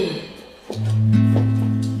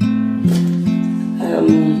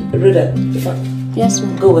 Rhoda, yes,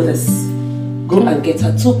 ma'am. Go with us. Go and get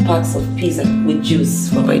her 2 packs of pizza with juice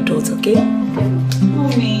for my daughter, okay?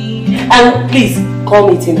 Mommy. And please, call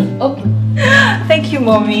me Tina. Okay. Thank you,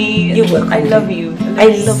 Mommy. You're welcome. I love you. I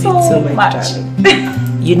love you so too, my much.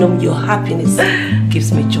 darling. You know your happiness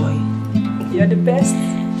gives me joy. You're the best.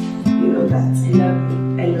 You know that. I love you.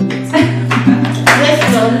 I love it. Yes,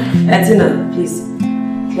 ma'am. Tina, please,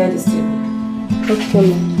 clear this table.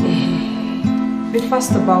 Okay, ma'am. Be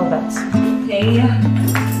fast about that. Okay.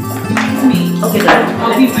 Okay, darling.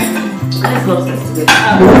 I'll be right back. Let's go upstairs together.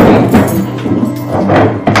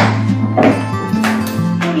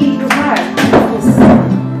 Mommy, you're right.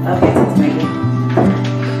 Okay, it's ready.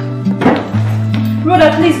 Rhoda,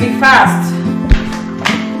 please be fast.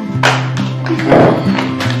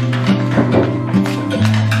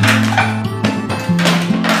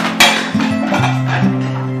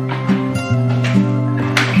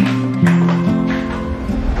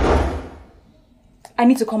 I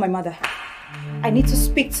need to call my mother. I need to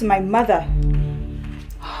speak to my mother.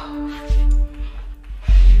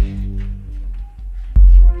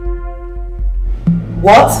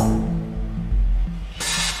 What?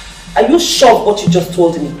 Are you sure of what you just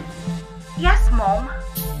told me? Yes, Mom.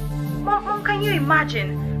 Mom, can you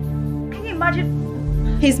imagine? Can you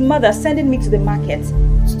imagine his mother sending me to the market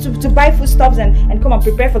to buy foodstuffs and come and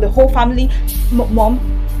prepare for the whole family? Mom,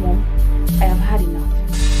 I have had enough.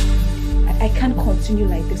 I can't continue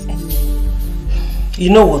like this anymore. You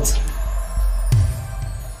know what?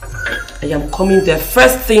 I am coming there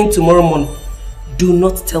first thing tomorrow morning. Do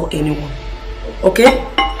not tell anyone. Okay?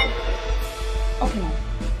 Okay, Mom.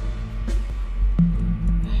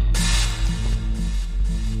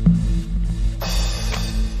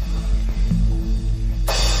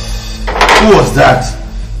 Who was that?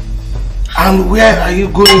 And where are you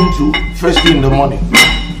going to first thing in the morning?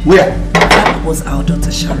 Where? That was our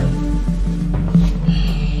daughter Sharon.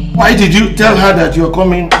 Why did you tell her that you're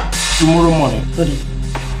coming tomorrow morning?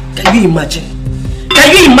 Can you imagine?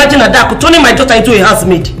 Can you imagine Adako turning my daughter into a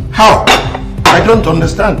housemaid? How? I don't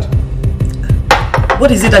understand.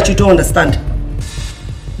 What is it that you don't understand?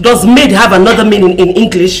 Does maid have another meaning in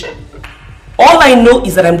English? All I know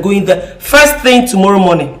is that I'm going there first thing tomorrow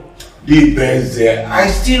morning. The best there. I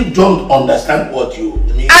still don't understand what you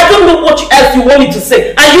mean. I don't know what else you want me to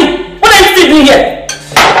say. And you, what are you still doing here?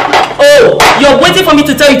 Oh, you're waiting for me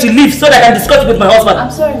to tell you to leave so that I can discuss it with my husband. I'm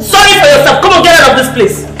sorry. Sorry for yourself. Come on, get out of this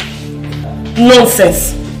place.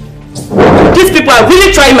 Nonsense. These people are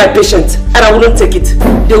really trying my patience and I wouldn't take it.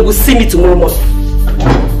 They will see me tomorrow morning.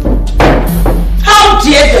 How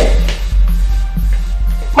dare they?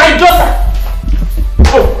 My daughter.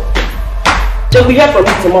 Oh. They will hear from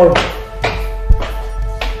me tomorrow.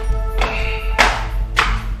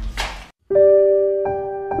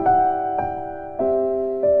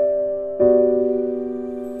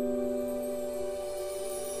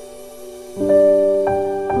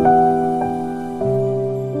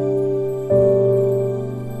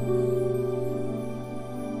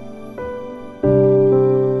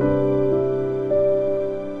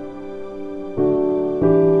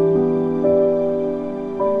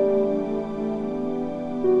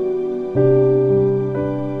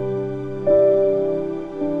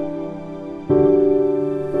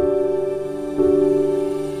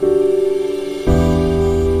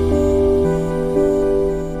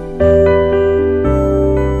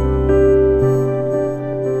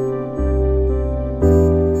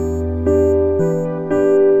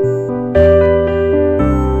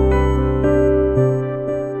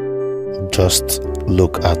 Just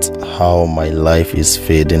look at how my life is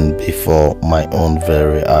fading before my own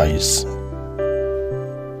very eyes.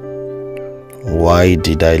 Why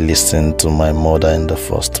did I listen to my mother in the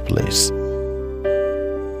first place?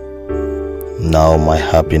 Now my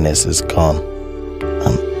happiness is gone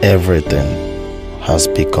and everything has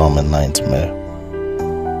become a nightmare.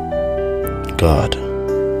 God,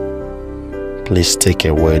 please take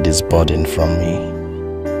away this burden from me.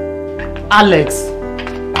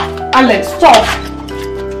 Alex, stop!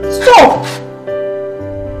 Stop!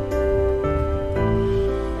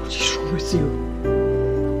 What is wrong with you?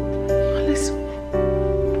 Alex,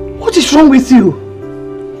 what is wrong with you?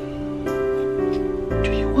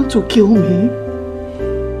 Do you want to kill me?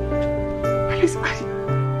 Alex,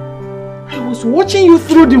 I was watching you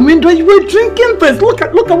through the window. You were drinking this. Look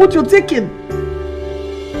at what you're taking.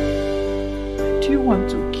 Why do you want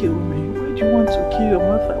to kill me? Why do you want to kill your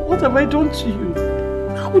mother? What have I done to you?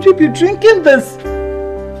 How would you be drinking this?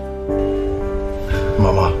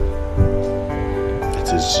 Mama, it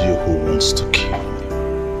is you who wants to kill me.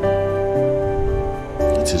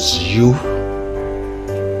 It is you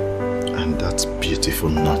and that beautiful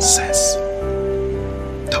nonsense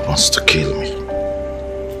that wants to kill me.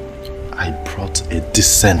 I brought a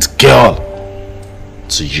decent girl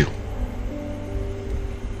to you.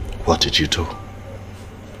 What did you do?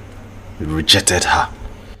 You rejected her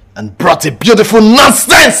and brought a beautiful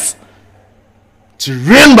nonsense to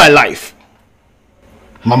ruin my life.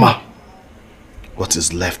 Mama, what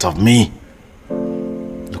is left of me?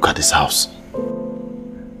 Look at this house.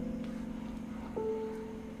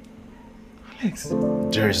 Alex.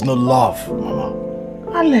 There is no love, Mama.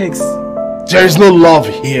 Alex. There is no love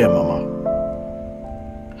here, Mama.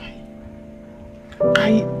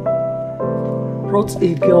 I brought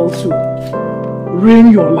a girl to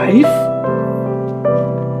ruin your life?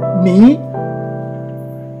 Me?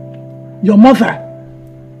 Your mother?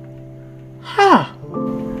 Ha!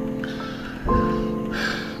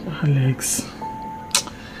 Alex.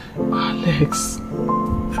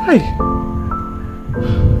 Hi.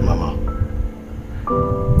 Mama,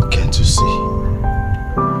 can't you see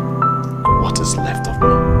what is left of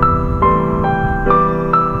me?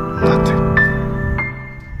 Nothing.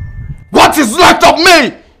 What is left of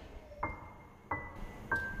me?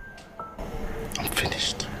 I'm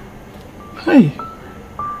finished. Hey.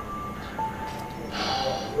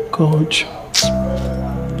 God.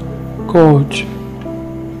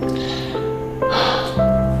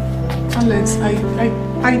 Alex,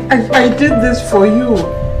 I did this for you.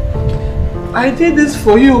 I did this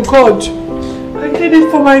for you, God. I did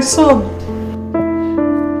it for my son.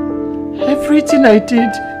 Everything I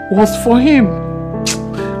did was for him.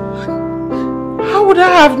 How would I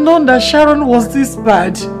have known that Sharon was this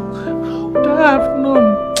bad? How would I have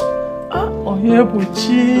known?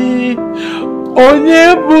 Onyebuchi.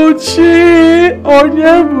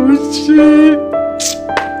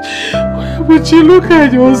 Nkechi, look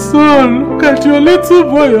at your son. Look at your little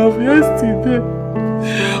boy of yesterday.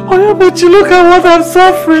 Oh, Nkechi, look at what I'm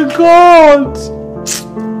suffering, God.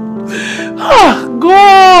 Ah,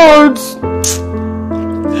 God.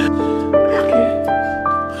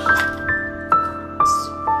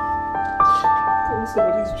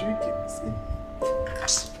 Somebody's drinking.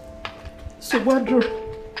 So what do?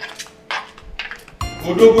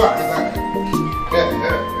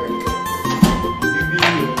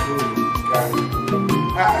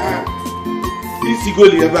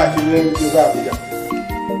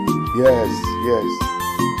 Yes, yes.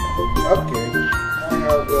 Okay. I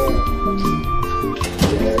have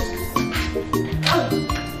yes.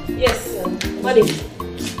 Yes, honey.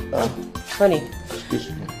 Honey,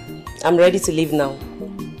 I'm ready to leave now.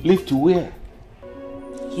 Leave to where?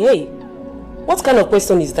 Yay. What kind of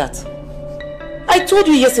question is that? I told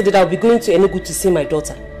you yesterday that I'll be going to Enugu to see my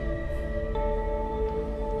daughter.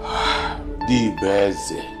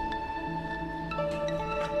 Dibeze.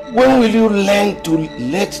 When will you learn to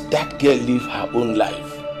let that girl live her own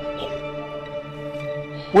life?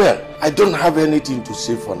 Well, I don't have anything to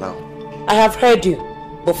say for now. I have heard you,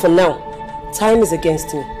 but for now, time is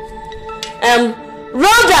against me.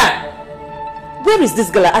 Rhoda! Where is this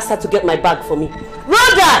girl? I asked her to get my bag for me.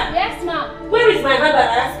 Rhoda! Yes, ma'am. Where is my handbag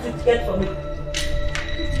I asked you to get for me?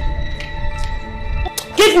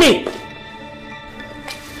 Give me!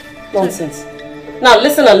 Nonsense. Now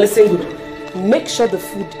listen and listen good. Make sure the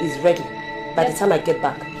food is ready by the time I get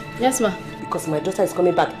back. Yes, ma'am. Because my daughter is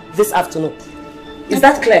coming back this afternoon. Is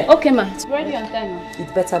that clear? Okay, ma'am. It's ready on time, ma'am.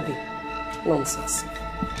 It better be. Nonsense.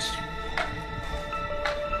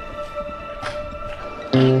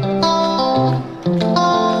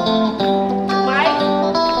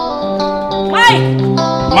 Mike!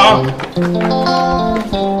 Mom!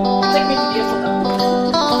 Take me to the airport.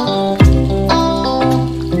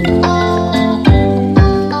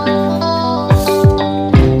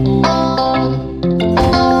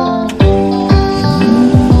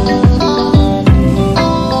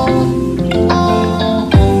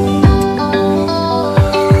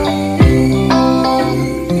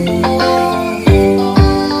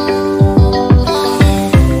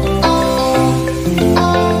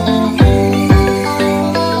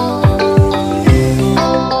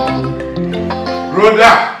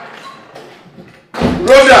 Rhoda!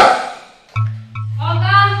 Rhoda!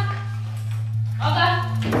 Oga! Oga!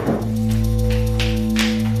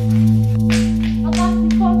 Oga, you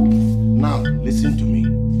called me. Now, listen to me.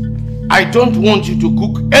 I don't want you to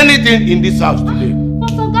cook anything in this house today.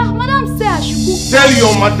 But Oga, madam said I should cook. Tell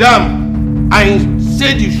your madam I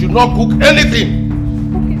said you should not cook anything.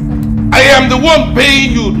 Okay, sir. I am the one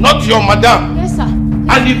paying you, not your madam. Yes, sir.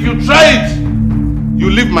 And if you try it, you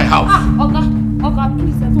leave my house. Oga,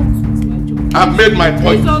 please, I don't want to lose my job. I've made my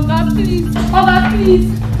point. Please, Oga, please. Oga, please.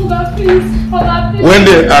 Oga, please. Oga, please. When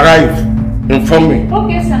they arrive, inform me.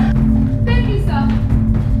 Okay, sir. Thank you, sir.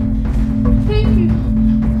 Thank you.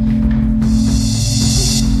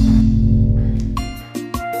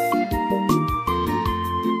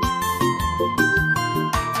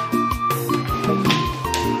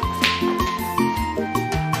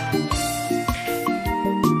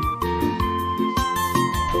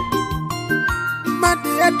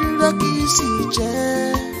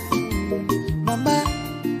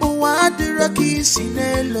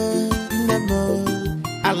 Mama,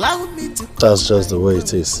 allow me to. That's just the way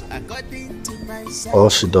it is. All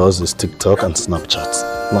she does is TikTok and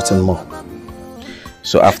Snapchat. Nothing more.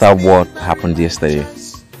 So after what happened yesterday,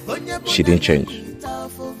 she didn't change?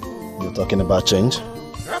 You're talking about change?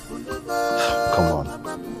 Come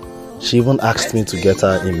on. She even asked me to get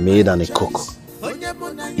her a maid and a cook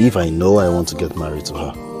if I know I want to get married to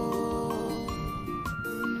her.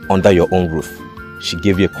 Under your own roof, she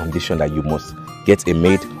gave you a condition that you must get a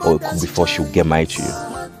maid or a cook before she will get married to you.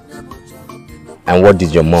 And what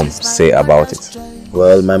did your mom say about it?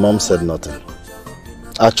 Well, my mom said nothing.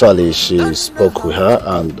 Actually, she spoke with her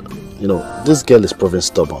and, this girl is proving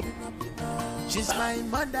stubborn.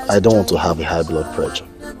 I don't want to have a high blood pressure.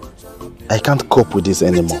 I can't cope with this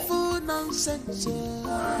anymore.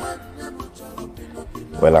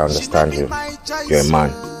 Well, I understand you. You're a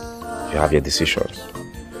man. You have your decisions.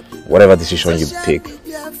 Whatever decision you take,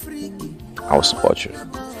 I'll support you.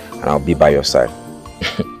 And I'll be by your side.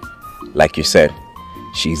 Like you said,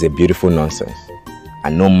 she is a beautiful nonsense.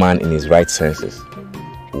 And no man in his right senses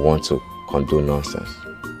will want to condone nonsense.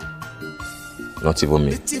 Not even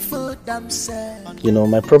me.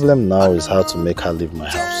 My problem now is how to make her leave my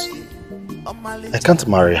house. I can't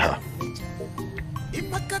marry her.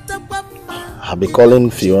 I'll be calling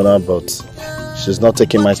Fiona, but she's not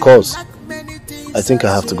taking my calls. I think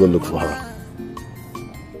I have to go look for her.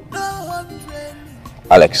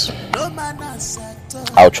 Alex,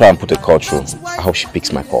 I'll try and put a call through. I hope she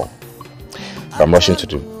picks my call. But I'm rushing to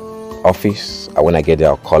the office, and when I get there,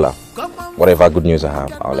 I'll call her. Whatever good news I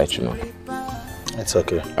have, I'll let you know. It's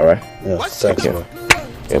okay. Alright? Yeah, Thank you.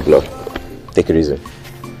 Yeah, blood. Take it easy.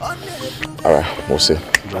 Alright, we'll see.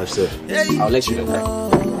 Drive safe. I'll let you know.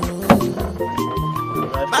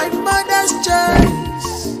 My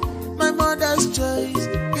mother's choice,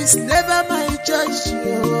 it's never my choice,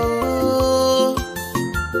 yo.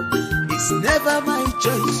 It's never my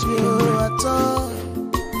choice, yo, at all.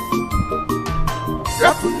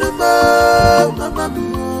 Rapunumo, mama,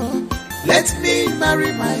 let me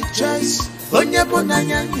marry my choice. Onye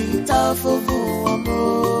bonanya nita fovu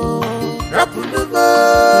amo. Rapunumo,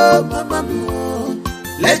 mama,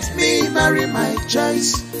 let me marry my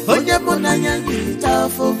choice. Onye bonanya nita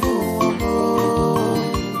fovu amo.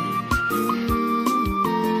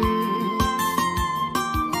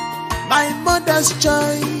 My mother's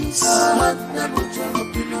choice.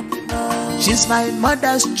 She's my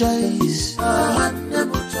mother's choice.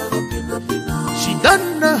 She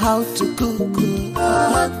don't know how to cook.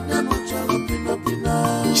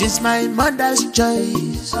 She's my mother's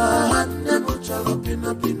choice.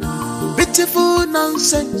 Beautiful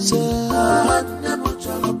nonsense.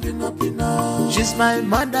 She's my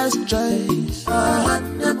mother's choice.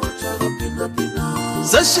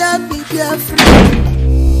 Social media free.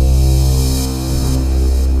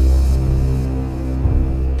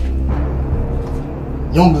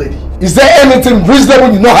 Young lady, is there anything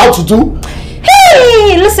reasonable you know how to do?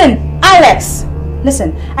 Hey, listen, Alex.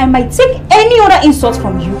 Listen, I might take any other insult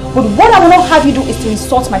from you, but what I will not have you do is to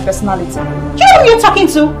insult my personality. You know who you're talking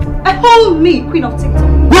to? I call me Queen of TikTok.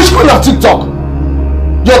 Which Queen of TikTok?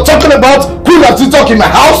 You're talking about Queen of TikTok in my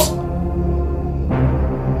house?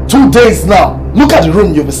 2 days now. Look at the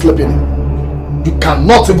room you'll be sleeping in. You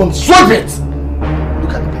cannot even sweep it.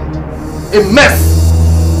 Look at the bed. A mess.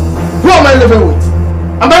 Who am I living with?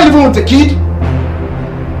 Am I living with a kid?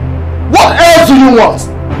 What else do you want?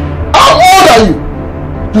 How old are you?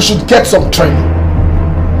 You should get some training.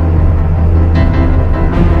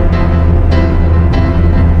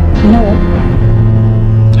 No,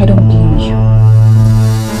 I don't blame you.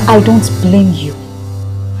 I don't blame you.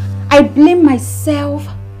 I blame myself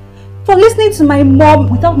for listening to my mom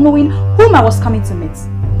without knowing whom I was coming to meet.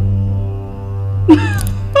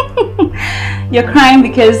 You're crying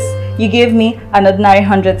because you gave me an ordinary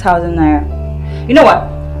 100,000 naira. You know what?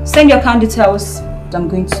 Send your account details. I'm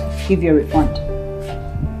going to give you a refund.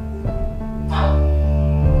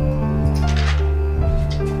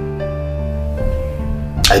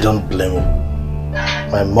 I don't blame you.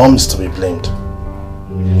 My mom is to be blamed.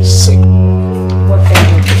 Sick. What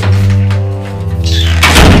can you do?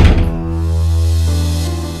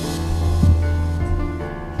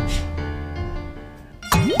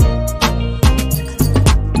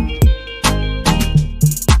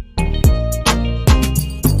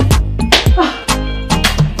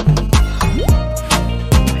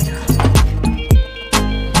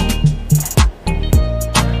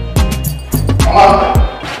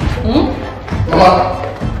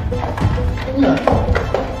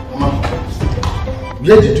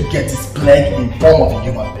 Where did you get this plague in form of a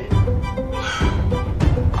human being?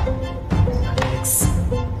 Alex,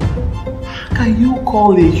 how can you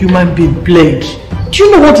call a human being plague? Do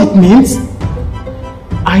you know what it means?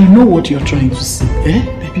 I know what you're trying to say, eh?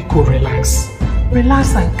 Baby, go relax.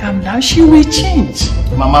 Relax and calm down. She will change.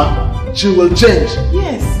 Mama, she will change.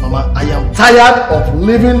 Yes. Mama, I am tired of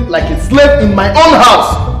living like a slave in my own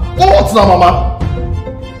house. What now, Mama?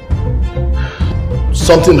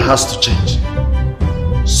 Something has to change.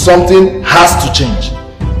 Something has to change.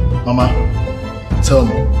 Mama, tell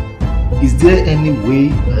me, is there any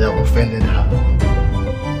way I have offended her?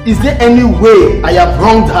 Is there any way I have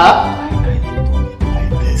wronged her? Why are you doing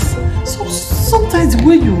like this? So sometimes the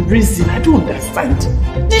way you reason, I don't understand.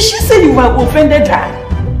 Did she say you have offended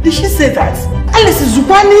her? Did she say that? Alice is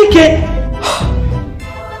Zubanike.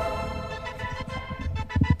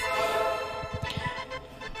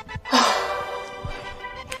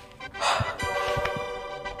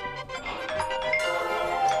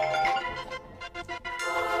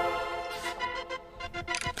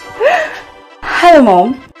 Hello,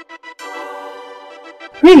 Mom.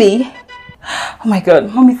 Really? Oh my God,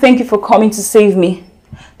 Mommy, thank you for coming to save me.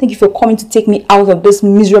 Thank you for coming to take me out of this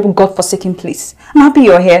miserable, God-forsaken place. I'm happy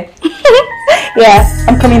you're here. Yeah,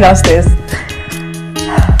 I'm coming downstairs.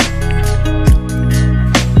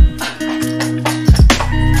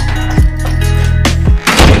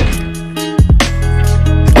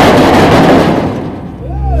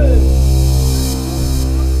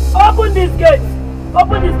 Open this gate!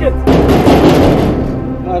 Open this gate!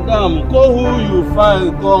 Madam, call who you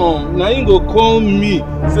find come. Now you go call me.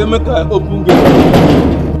 Say make I open gate.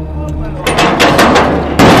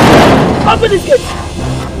 Open this gate.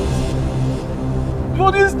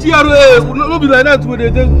 For this GRA, no be like that when they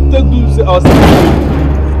take do outside.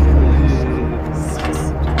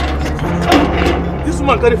 This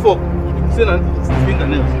woman carry fork. Say na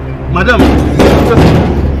fingernails. Madam,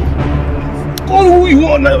 call who you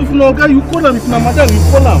want. If no guy, you call him. If na madam, you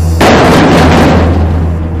call him.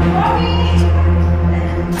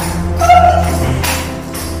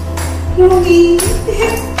 Mommy.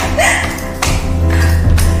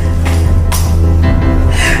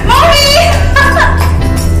 Mommy!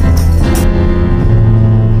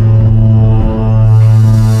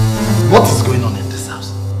 What is going on in this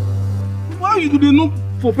house? Why you do they know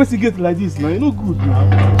for pressing gate like this now? You know good now.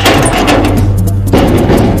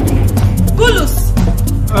 Bulus!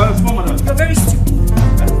 Small madam. You're very stupid.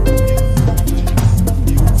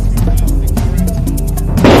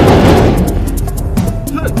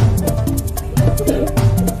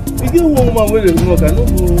 You get one woman where they knock, I know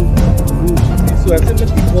who she is, so I said let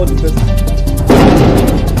me call the person.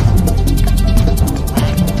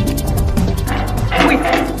 Wait,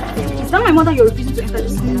 is that my mother you're refusing to enter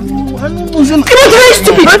this house? I don't know. It was very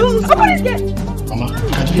stupid! I don't know. Somebody's there! Mama,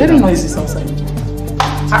 Very noisy outside.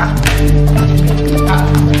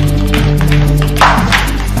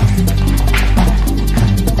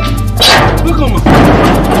 Look on me.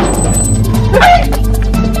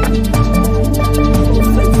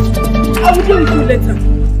 I will deal with you later.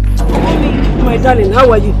 My darling, how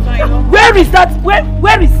are you? Where is that? Where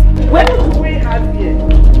is? Where? We have here.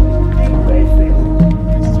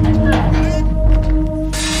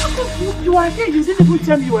 You are here. You didn't even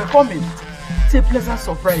tell me you were coming. It's a pleasant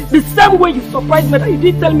surprise. The same way you surprised me that you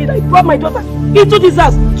didn't tell me that you brought my daughter into this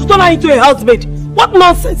house to turn her into a housemaid. What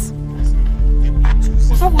nonsense!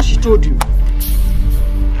 Was that what she told you?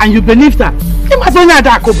 And you believed her?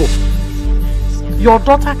 Your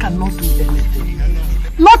daughter cannot do anything.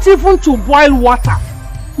 Not even to boil water.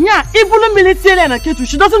 Yeah, even military and a kettle,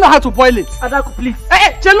 she doesn't know how to boil it. Adaku, please.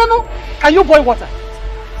 Hey, Chelono, can you boil water?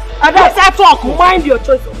 Adaku, talk. Mind your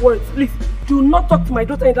choice of words, please. Do not talk to my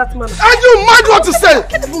daughter in that manner. And you mind what to say?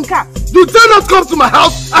 You dare not come to my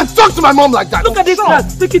house and talk to my mom like that. Look at this man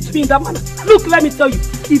speaking to me in that manner. Look, let me tell you,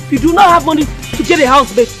 if you do not have money to get a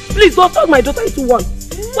housemaid, please don't turn my daughter into one.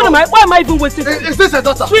 Why am I even wasting time? Is this a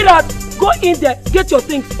daughter? Sweetheart, go in there, get your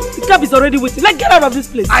things. The cab is already waiting. Let's get out of this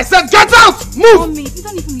place. I said get out! Move! Mommy, you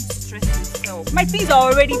don't even need to stress yourself. My things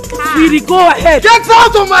are already packed. Sweetie, go ahead. Get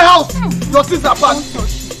out of my house! Your things are packed.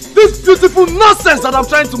 This beautiful nonsense that I'm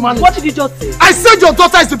trying to manage. What did you just say? I said your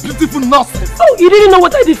daughter is a beautiful nonsense. Oh, you didn't know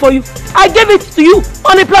what I did for you. I gave it to you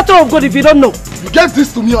on a platter of gold if you don't know. You gave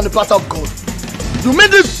this to me on a platter of gold. You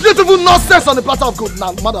made this beautiful nonsense on a platter of gold.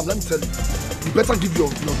 Now, madam, let me tell you. You better give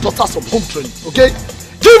your daughter some home training, okay?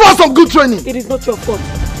 Give her some good training. It is not your fault.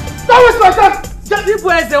 That was my God.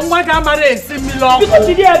 People as a one can marry and see me long. Because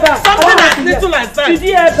she did that. Something as little like that. She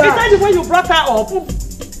did that. Besides the way you brought her up.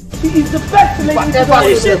 She is the best lady.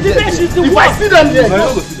 She's the If I see them here,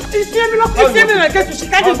 If you like it, she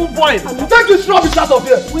can't even boil. take this rubbish out of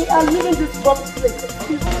here. We are leaving this rubbish place.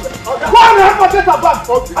 Go and help her get her back.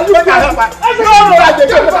 Are you guys?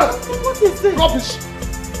 What is this? Rubbish.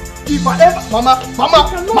 If I ever, Mama.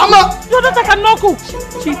 Your daughter cannot cook.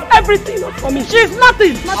 She's everything not for me. She's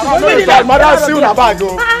nothing. Madam, see una bag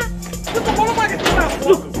go.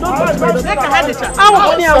 Look, don't touch my daughter. I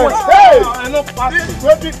want me away. Hey,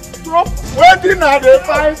 waiting now they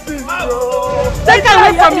find things. Take her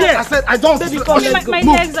away from here. I said I don't. My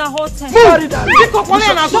legs are hot.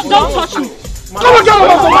 Don't touch me. Come on,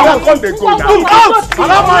 Madam, come they go now. Move out.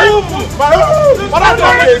 Madam,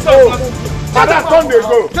 come they go. Madam, come they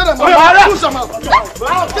go. Get them out. Push them out.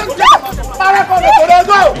 Madam, come they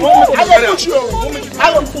go. I will push you. I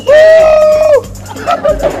will push you.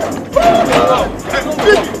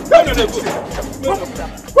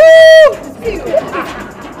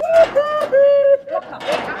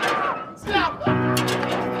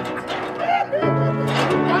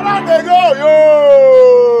 Madam, they go. Yo.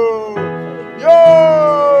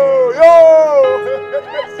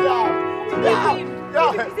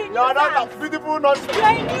 Yeah, that's a beautiful nonsense. You're a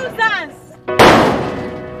nuisance.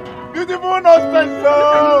 Beautiful nonsense. So,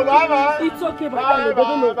 bye-bye. It's okay, but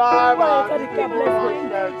Bye-bye.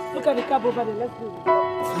 Look at the cab over there. Let's go.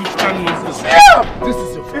 This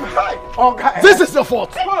is your fault. This is your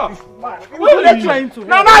fault. What are you trying to do?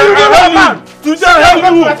 Now you give a man. Today I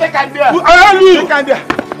help you. I help you.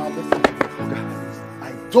 I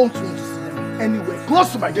don't want to see anywhere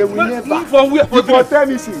close to my gate. We never. From where? For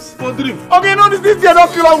premises. For dream. Okay, you know this girl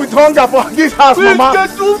don't kill her with hunger for this house, Please mama.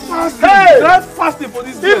 get too fast. Hey! Drive faster for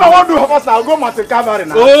this girl. If I want to do fast, I'll go Mount Calvary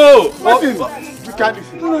now. Oh! Listen, you can't do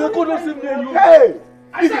it. No, God don't save me and you. Hey!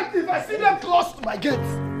 If I see them close to my gate,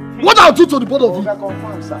 what I'll do to the both of you?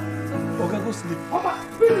 Confirm, sir. Okay, go sleep. Mama,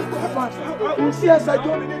 please confirm, sir. You see us, I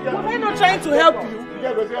don't need Am I not trying to help you?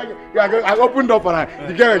 I opened up and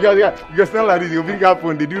the girl just stand like this. You bring her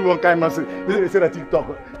phone, they do one kind of nonsense. They say that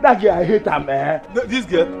TikTok. That girl, I hate her, man. This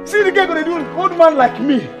girl? See the girl gonna do an old man like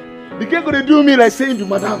me. The girl gonna do me like saying to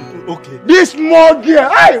madam. Okay. This small girl.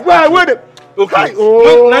 Hey, wait. Okay. Hi.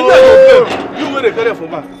 Oh. Now you wear the carry for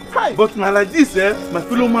man. Hi. But now like this, my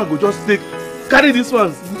fellow man go just take carry this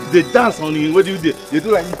one. They dance on it. What do you do? They do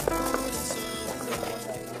like this.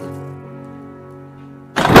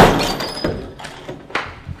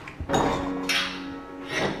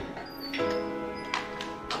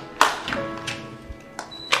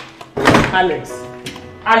 Alex.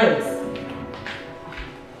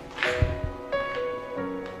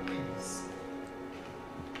 Please.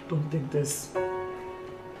 Don't take this.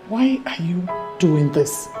 Why are you doing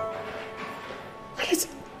this? Alex,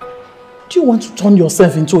 do you want to turn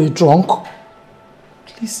yourself into a drunk?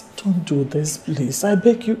 Please don't do this, please. I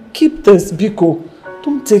beg you, keep this, Biko.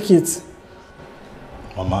 Don't take it.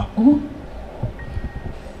 Mama,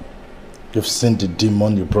 you've seen the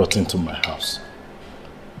demon you brought into my house.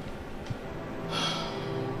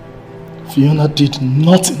 Fiona did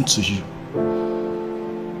nothing to you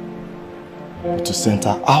but to send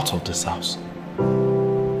her out of this house.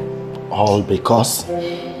 All because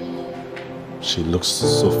she looks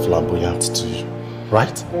so flamboyant to you,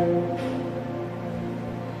 right?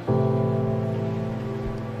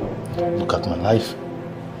 Look at my life.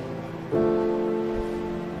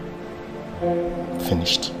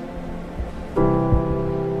 Finished.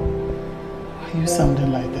 Why are you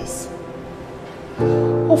sounding like this?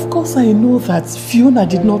 Of course I know that Fiona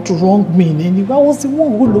did not wrong me in any way. I was the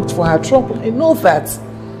one who looked for her trouble. I know that.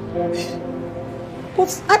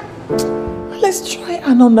 But let's try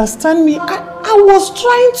and understand me. I was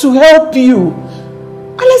trying to help you.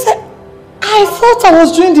 Unless I thought I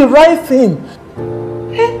was doing the right thing.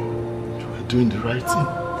 You were doing the right thing?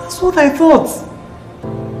 That's what I thought.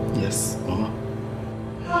 Yes, Mama.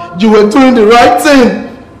 You were doing the right thing.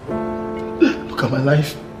 Look at my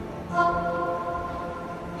life.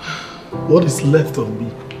 What is left of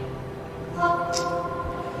me?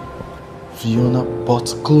 Fiona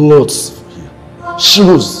bought clothes for you,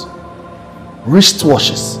 shoes,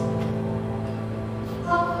 wristwatches.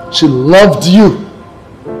 She loved you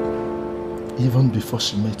even before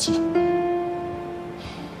she met you.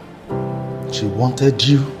 She wanted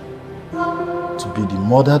you to be the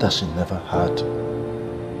mother that she never had.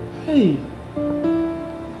 Hey.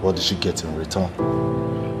 What did she get in return?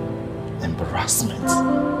 Embarrassment.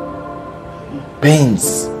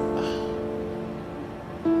 Pains.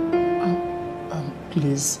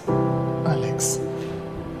 Please, Alex.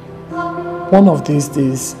 One of these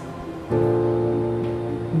days,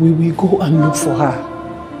 we will go and look for her.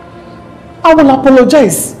 I will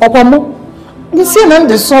apologize. Opamo, I'm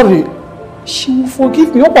sorry. She will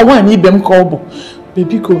forgive me. Opamo, I need them call.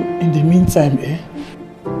 Baby, go in the meantime,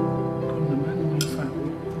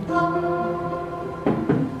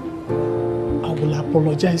 I will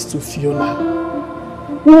apologize to Fiona.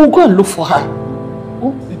 We will go and look for her.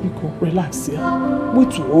 Oh, baby, go relax here.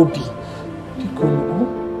 Wait to Obi.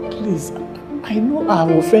 Oh, please. I know I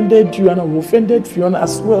have offended you and I have offended Fiona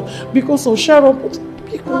as well because of Sharon. But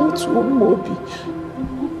wait to Obi.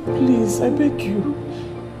 Please, I beg you.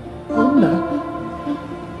 Ona.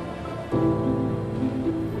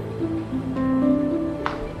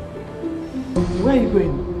 Where are you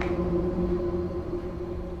going?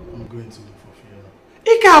 I'm going to look for Fiona.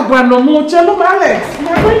 Alex, we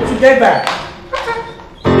are going together.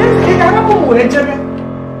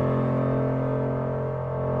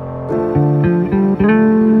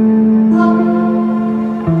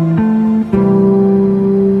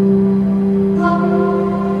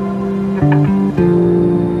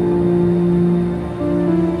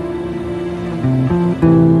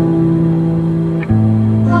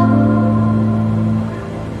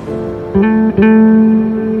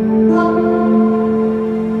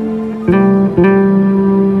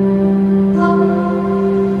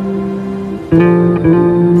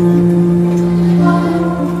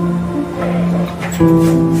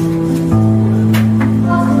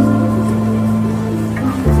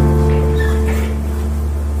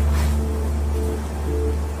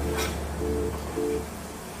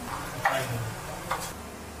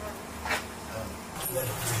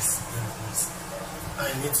 I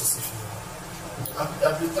need to see Fiona.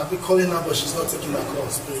 I've been calling her, but she's not taking her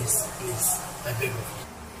calls. Please, I beg of you.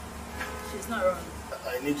 She's not around.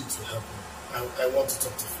 I need you to help me. I want to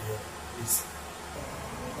talk to Fiona, please.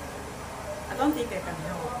 I don't think I can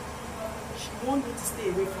help. She wants me to stay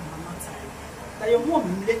away from Mama time. That your mom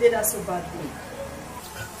humiliated her so badly.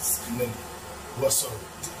 We're sorry.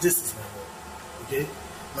 This is my mom, okay?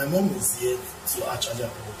 My mom is here to actually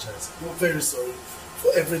apologize. We're very sorry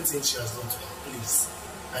for everything she has done to her. Please,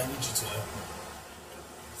 I need you to help me.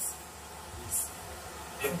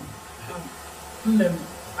 Please.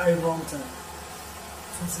 I wronged her.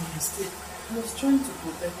 It was a mistake. I was trying to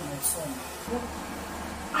protect my son.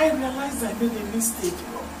 I realized I made a mistake.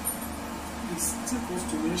 Please, take us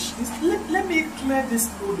to where she is. Let me clear this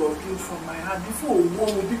load of guilt from my heart before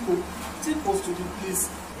one will be cool. Take us to the place.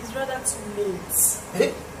 It's rather too late.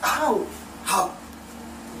 Hey, how? How?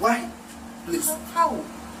 Why? Please. How?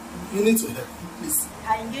 You need to help me, please.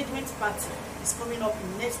 Her engagement party is coming up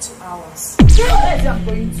in the next 2 hours. Where I'm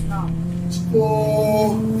going to now?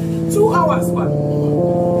 Oh, 2 hours, man.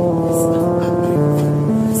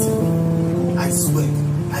 I swear,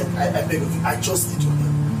 I beg of you, I just need your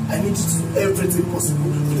help. I need you to do everything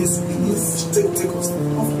possible. Please, take us.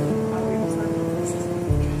 Okay,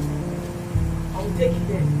 I'll take you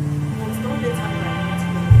there. But don't let her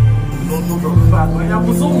know. No problem. I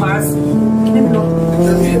was so mad. Let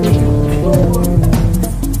me help you.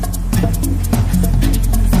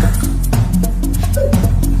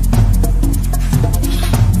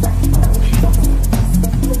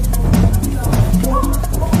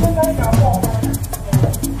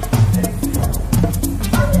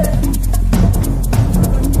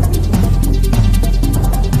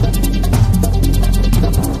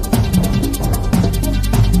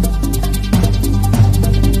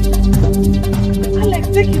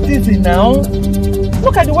 Now,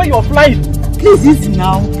 look at the way you're flying. Please easy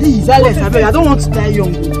now. Please, Alex, I don't want to die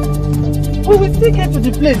young. We will still get to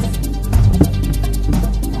the place.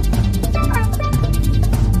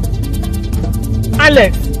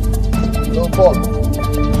 Alex. No, Bob.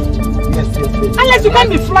 Yes. Alex, you can't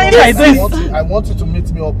be flying like this. I want you to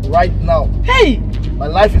meet me up right now. Hey. My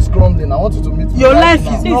life is crumbling. I want you to meet me. Your right life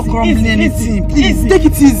now. is not crumbling anything. Please, take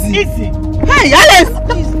it easy. Hey, Alex.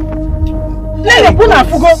 Please. Let me put her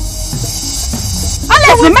fugo.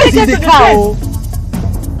 Alex, the man is in the car.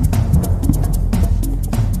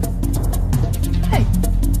 Hey,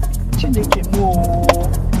 Chineke, no.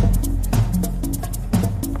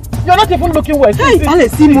 You're not even looking well. Hey,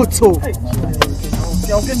 Alex, see moto. Hey,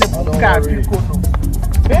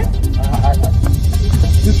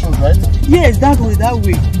 this road, right? Yes, that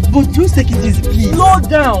way. But just take it easy, please. Slow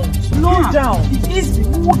down. It's easy.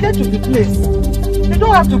 We'll get to the place. You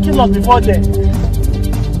don't have to kill us before then.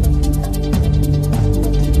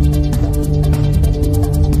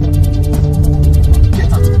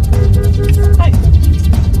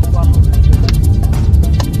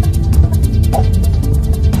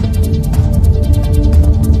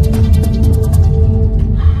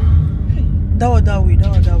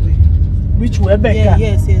 That way. Which way, Becca?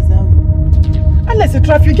 Yes, that way. Unless the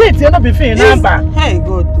traffic gate, you're not be fair number. Hey,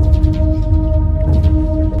 God.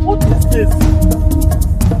 What is this?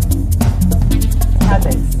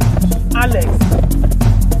 Alex.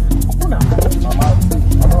 Mama, I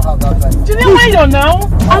don't have that time. Do you know why you're now?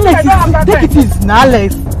 Alex, take it easy now,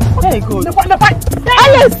 Alex. Hey, God.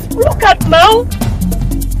 Alex, look at now.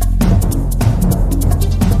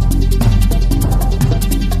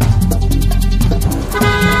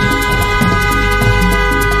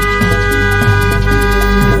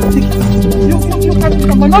 You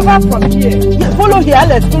can maneuver from here. Yeah, follow here,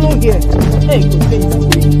 Alex, follow here. Hey, good, wait.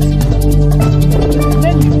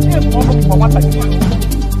 Then you take one for what I do.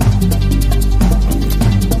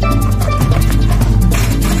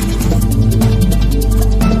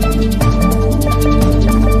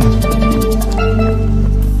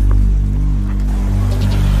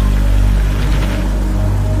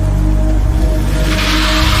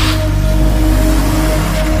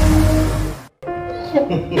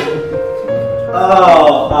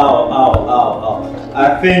 I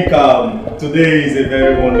think today is a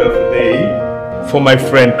very wonderful day for my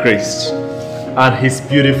friend Chris and his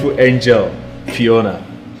beautiful angel Fiona.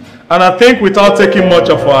 And I think without taking much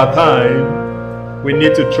of our time, we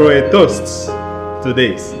need to throw a toast to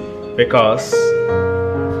this, because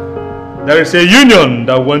there is a union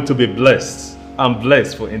that wants to be blessed and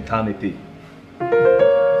blessed for eternity.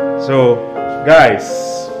 So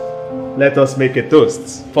guys, let us make a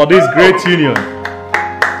toast for this great union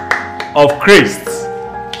of Christ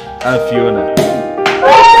and Fiona.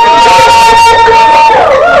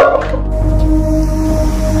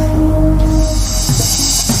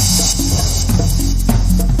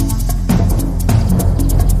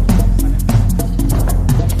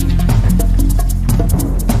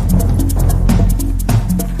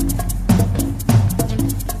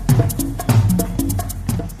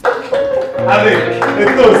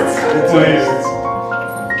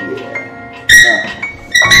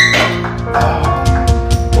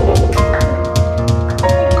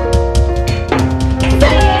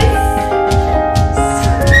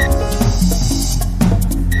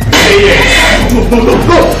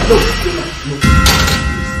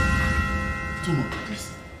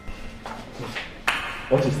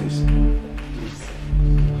 What is this?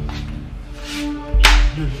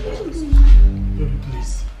 Baby,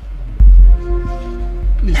 please.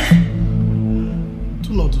 Please. Do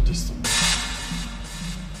not do this to me.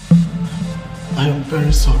 I am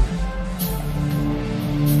very sorry.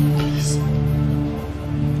 Please.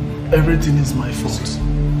 Everything is my fault.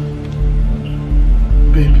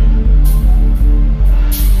 Babe.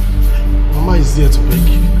 Mama is there to beg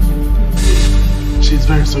you. She is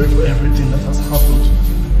very sorry for everything that has happened.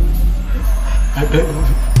 I beg of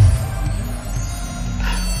you.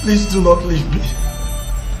 Please do not leave me.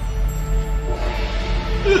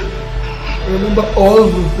 Remember all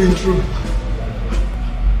we've been through.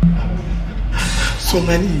 So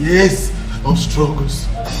many years of struggles.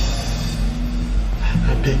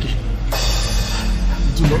 I beg you.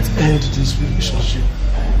 Do not end this relationship.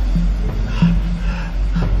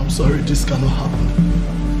 I'm sorry this cannot happen.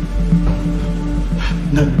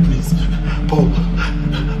 Nelly, please. Paul,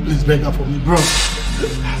 please beg her for me. Bro,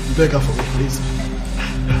 beg her for me, please.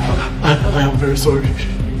 I am very sorry.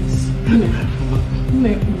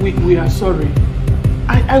 We are sorry.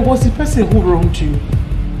 I was the person who wronged you.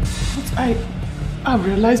 But I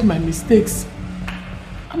realized my mistakes.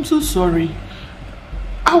 I'm so sorry.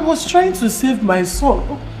 I was trying to save my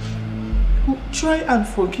son. Try and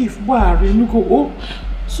forgive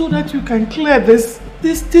so that you can clear this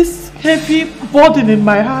heavy burden in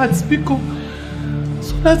my heart, because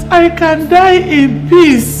so that I can die in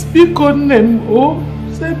peace. Because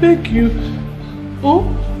I beg you.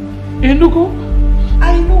 Enugu,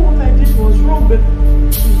 I know what I did was wrong, but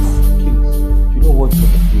please. You know what you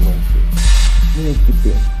went through. You need to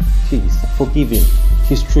be. Please, forgive him.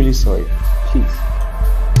 He's truly sorry. Please.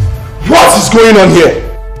 What is going on here?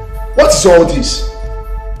 What is all this?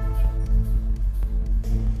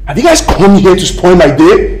 Have you guys come here to spoil my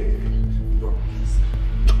day?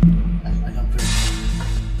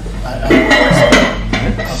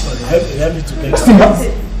 Help me to beg.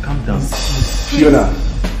 Calm down. Fiona.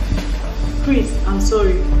 Chris, I'm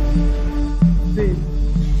sorry. Babe,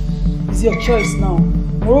 it's your choice now.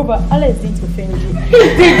 Moreover, Alex didn't offend you.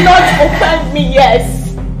 He did not offend me,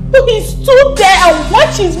 yes. But he stood there and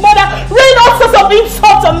watched his mother rain all sorts of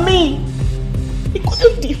insults on me. He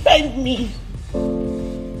couldn't defend me.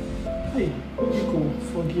 Hey,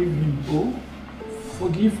 forgive him,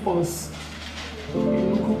 forgive us.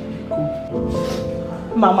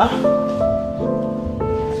 Mama,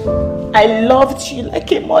 I loved you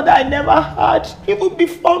like a mother I never had, even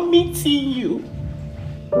before meeting you.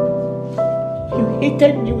 You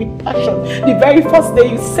hated me with passion the very first day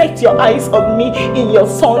you set your eyes on me in your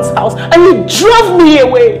son's house, and you drove me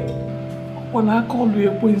away. When I call you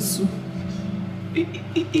a Quinsu,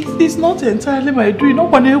 it's not entirely my doing. No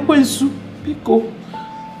one else, Pico,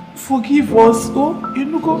 forgive us.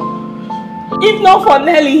 If not for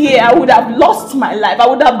Nelly here, I would have lost my life. I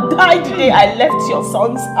would have died the day I left your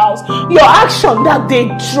son's house. Your action that day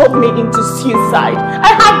drove me into suicide. I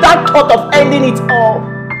had that thought of ending it all.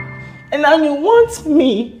 And now you want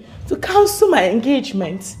me to cancel my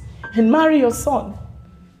engagement and marry your son.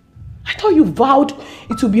 I thought you vowed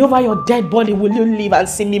it would be over your dead body. Will you leave and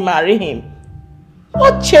see me marry him?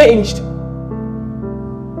 What changed?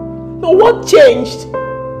 No, what changed?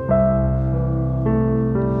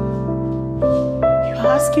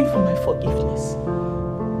 Asking for my forgiveness.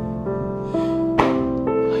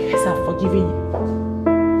 Oh yes, I've forgiven you.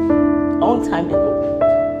 A long time ago.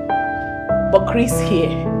 But Chris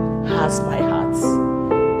here has my heart.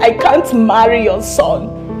 I can't marry your son.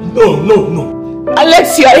 No.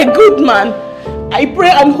 Unless you are a good man. I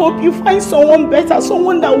pray and hope you find someone better,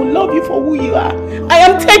 someone that will love you for who you are. I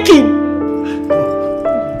am taking. No,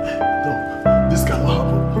 this cannot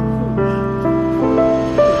happen.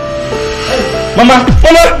 Mama!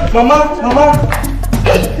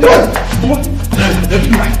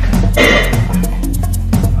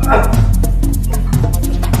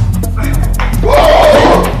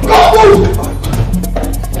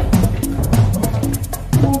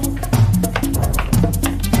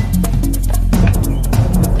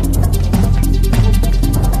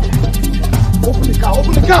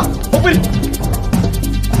 Open the car! Open it!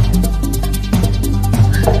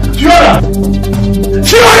 Fiona!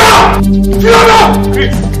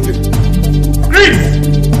 Chris!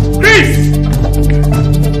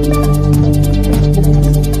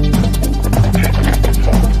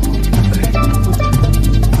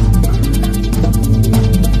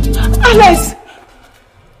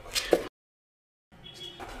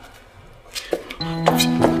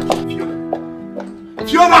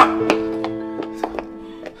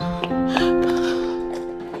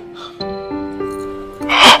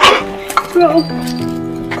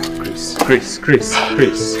 Chris.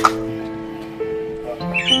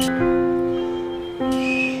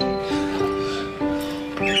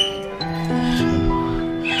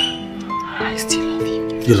 I still love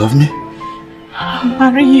you. You love me? I'll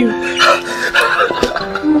marry you.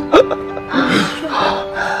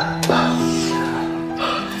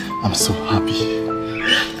 I'm so happy.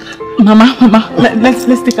 Mama, let's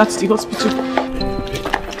take her to the hospital.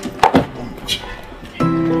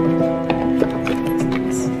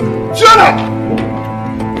 Shut up!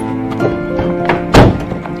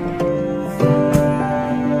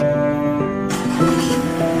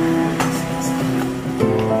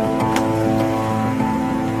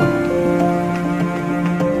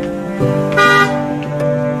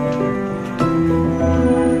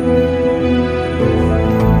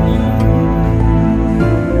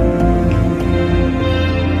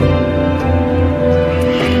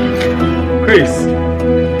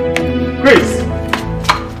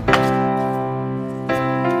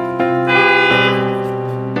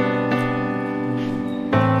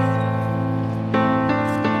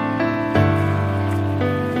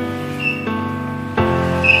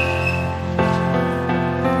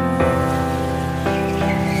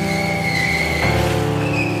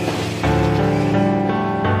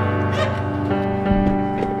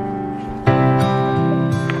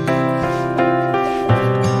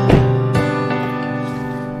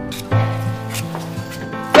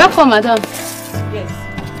 Madam. Yes.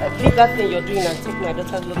 Leave that thing you're doing and take my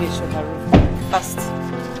daughter's luggage to her room. Fast.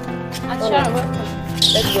 Sharon, welcome.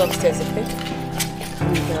 Let's go upstairs, okay?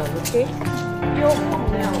 Calm down, okay? You're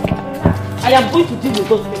home now. I am going to deal with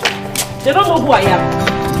those people. They don't know who I am.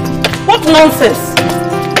 What nonsense!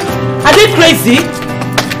 Are they crazy?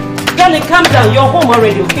 Girl, calm down. You're home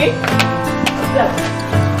already, okay?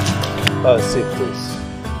 See, Chris.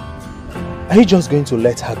 Are you just going to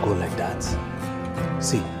let her go like that?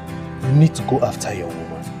 See, you need to go after your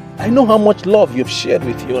woman. I know how much love you've shared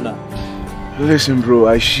with Yona. Listen, bro,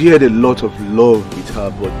 I shared a lot of love with her,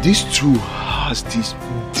 but these two has this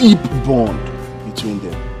deep bond between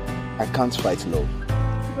them. I can't fight love.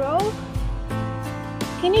 Bro,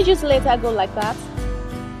 can you just let her go like that?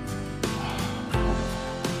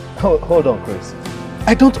 Hold on, Chris.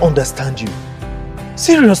 I don't understand you.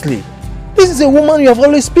 Seriously, this is a woman you have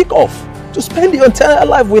always speak of, to spend your entire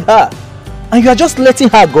life with her. And you are just letting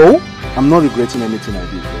her go? I'm not regretting anything I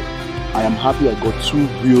did, bro. I am happy I got two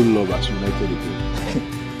real lovers united again.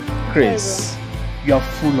 Chris, you are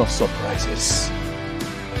full of surprises.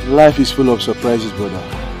 Life is full of surprises, brother.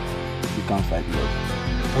 You can't fight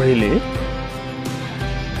love. Really?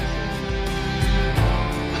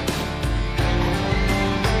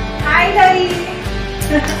 Hi, Daddy.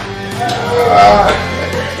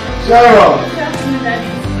 Sharon!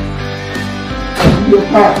 Daddy. You're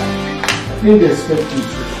back. I didn't expect you to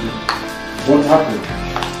sleep. What happened?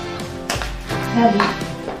 Daddy,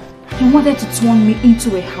 he wanted to turn me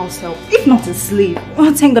into a house help, if not a slave.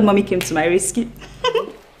 Oh, thank God Mommy came to my rescue.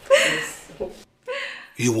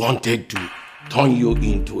 He wanted to turn you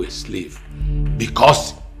into a slave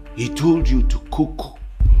because he told you to cook.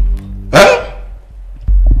 Huh?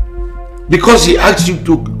 Because he asked you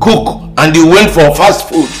to cook and you went for fast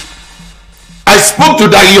food. I spoke to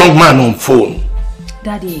that young man on phone.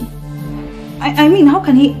 Daddy, I mean, how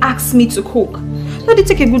can he ask me to cook? Daddy,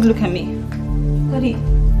 take a good look at me. Daddy,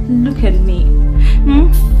 look at me.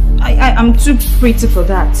 I'm too pretty for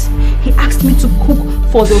that. He asked me to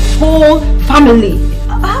cook for the whole family.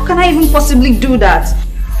 How can I even possibly do that?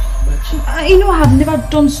 You know, I have never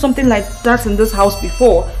done something like that in this house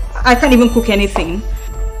before. I can't even cook anything.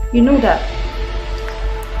 You know that.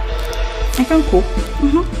 I can cook.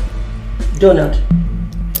 Donald,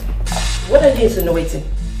 what are you insinuating?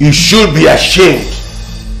 You should be ashamed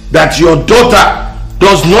that your daughter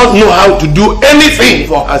does not know how to do anything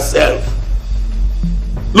for herself.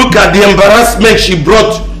 Look at the embarrassment she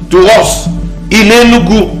brought to us in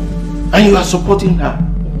Enugu, and you are supporting her.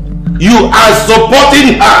 You are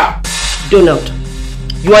supporting her. Donald,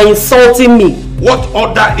 you are insulting me. What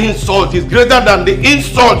other insult is greater than the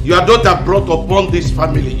insult your daughter brought upon this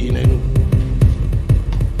family in Enugu?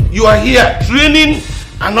 You are here training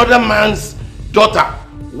another man's daughter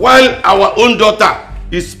while our own daughter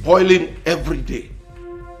is spoiling every day.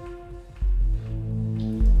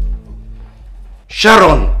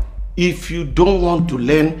 Sharon, if you don't want to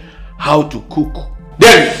learn how to cook,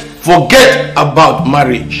 then forget about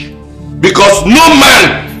marriage. Because no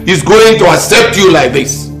man is going to accept you like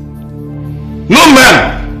this. No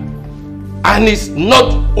man. And it's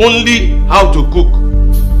not only how to cook,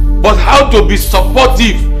 but how to be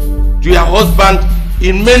supportive to your husband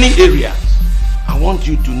in many areas. I want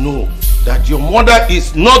you to know that your mother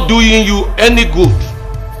is not doing you any good.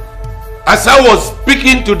 As I was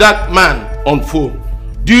speaking to that man on phone,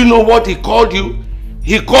 do you know what he called you?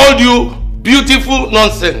 He called you beautiful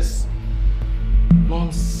nonsense.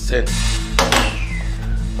 Nonsense.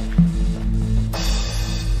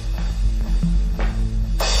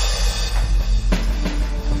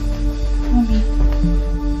 Mommy.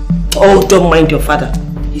 Oh, don't mind your father.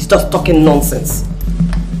 He's just talking nonsense.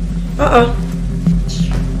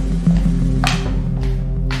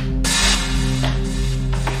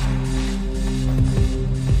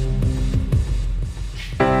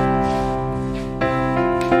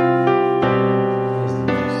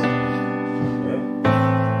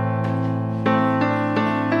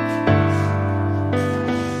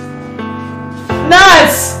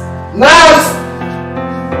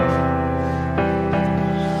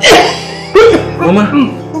 Mama.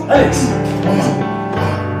 Alex.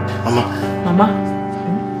 Mama. Mama.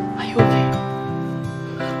 Are you okay?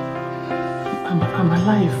 I'm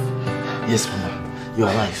alive. Yes, Mama. You're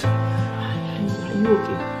alive. Are you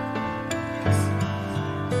okay?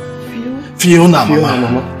 Fiona,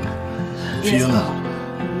 Mama. Fiona.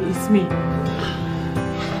 It's me.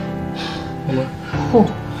 Mama. Oh.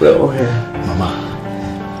 Well, okay. Mama.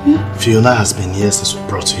 Fiona has been here since we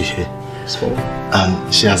brought you here.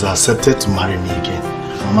 And she has accepted to marry me again.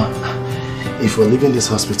 Mama, if we're leaving this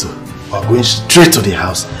hospital, we're going straight to the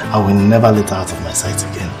house. I will never let her out of my sight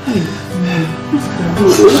again.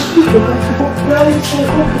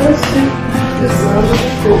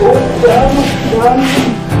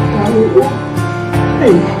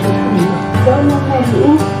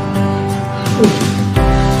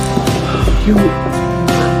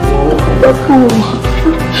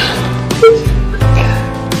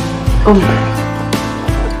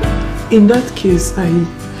 In that case,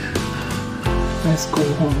 let's go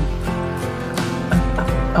home.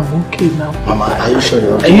 I'm okay now. Mama, are you sure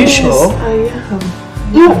you're okay? Are you sure? I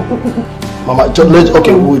am. Mama,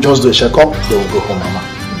 okay, we'll just do a check-up, then we'll go home, Mama.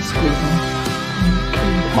 Let's go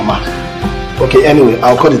home. Mama. Okay, anyway,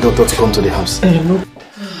 I'll call the doctor to come to the house. No.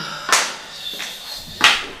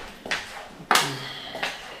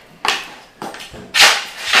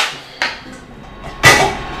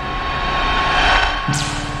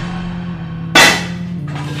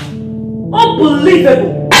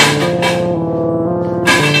 Unbelievable!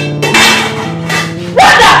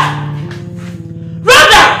 Rhoda!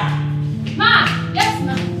 Ma! Yes,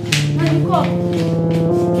 ma.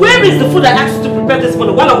 Where is the food I asked you to prepare this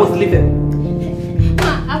morning while I was leaving? Ma,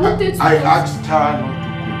 I wanted to... I asked her not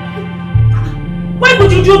to cook. Why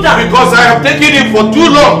would you do that? Because I have taken it for too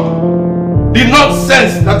long. The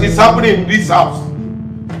nonsense that is happening in this house.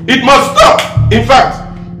 It must stop. In fact,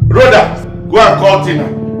 Rhoda, go and call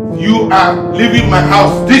Tina. You are leaving my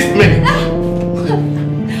house this minute.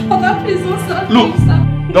 Oga, please don't stop. Look,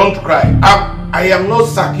 don't cry. I am not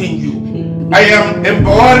sacking you. I am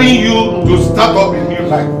empowering you to start up a new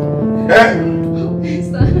life. Eh?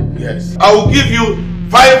 Yes. I will give you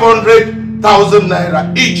 500,000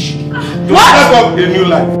 naira each to start up a new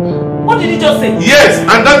life. What did you just say? Yes,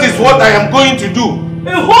 and that is what I am going to do.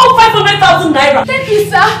 A whole 500,000 naira. Thank you,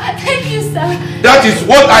 sir. Thank you, sir. That is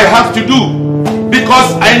what I have to do.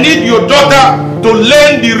 Because I need your daughter to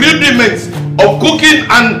learn the rudiments of cooking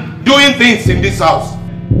and doing things in this house.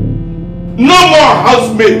 No more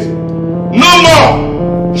housemaid. No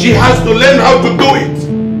more. She has to learn how to do it.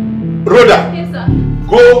 Rhoda, Yes, sir.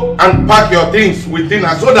 go and pack your things within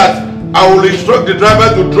her so that I will instruct the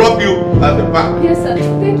driver to drop you at the back. Yes, sir.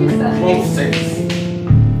 Thank you, sir. Nonsense.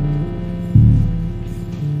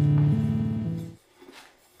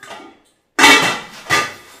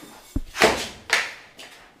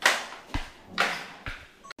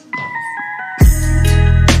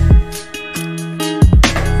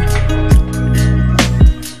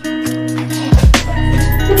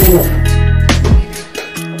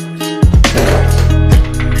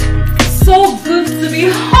 So good to be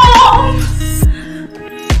home.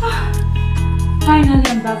 Finally,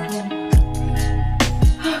 I'm back home.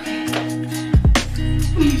 Okay.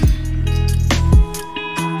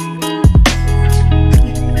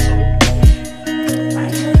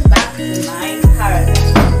 Finally back to my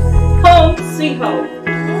paradise. Home, sweet home.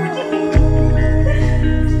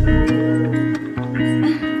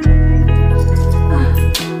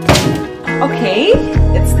 Okay,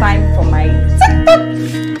 it's time for my TikTok.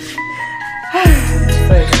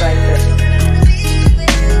 So excited.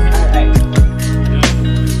 Alright.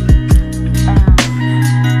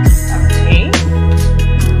 Okay.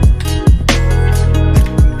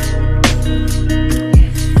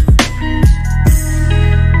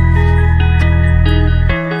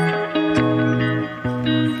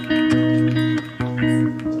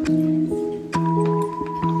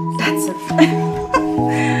 That's it.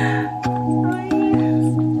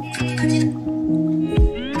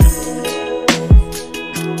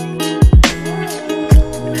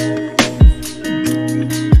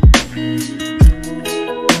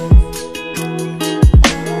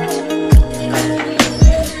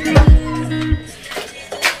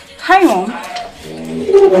 Hi, Mom.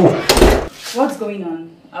 What's going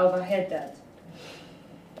on? I overheard that.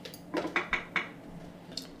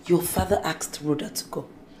 Your father asked Rhoda to go,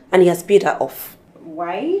 and he has paid her off.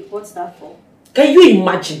 Why? What's that for? Can you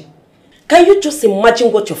imagine? Can you just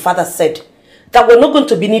imagine what your father said? That we're not going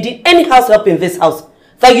to be needing any house help in this house.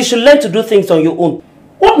 That you should learn to do things on your own.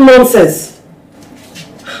 What nonsense!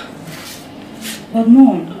 But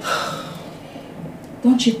Mom,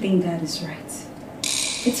 don't you think that is right?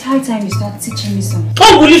 It's high time you start teaching me something.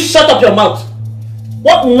 Oh, will you shut up your mouth?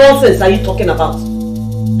 What nonsense are you talking about?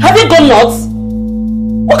 Have you gone nuts?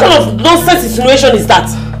 What kind of nonsense insinuation is that?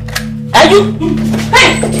 Are you...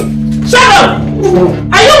 Hey! Sharon!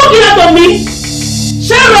 Are you looking out on me?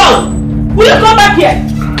 Sharon! Will you come back here?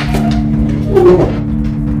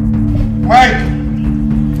 Mike!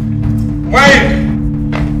 Mike!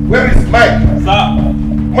 Where is Mike? Sir!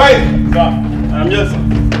 Mike! Sir! I'm here, sir.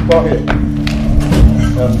 Come here.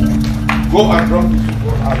 Go and drop this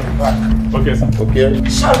people out of the back. Okay, sir. Okay?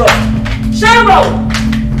 Sharon! Sharon!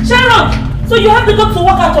 Sharon! So you have to go to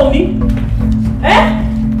work out on me? Eh?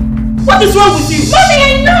 What is wrong with you? Mommy,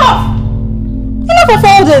 enough! Enough of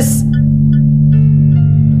all this!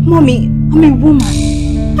 Mommy, I'm a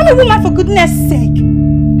woman. I'm a woman for goodness sake.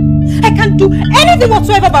 I can't do anything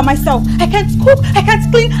whatsoever by myself. I can't cook, I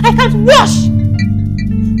can't clean, I can't wash.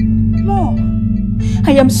 Mom,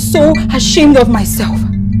 I am so ashamed of myself.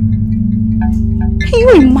 Can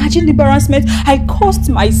you imagine the embarrassment I caused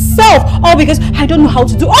myself all because I don't know how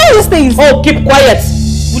to do all these things? Oh, keep quiet!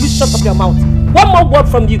 Will you shut up your mouth? One more word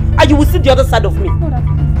from you and you will see the other side of me.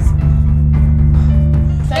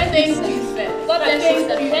 Thank you, sir. God bless you,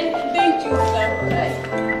 sir. Thank you, sir.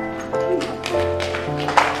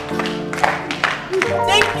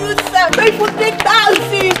 Thank you, sir. Very good.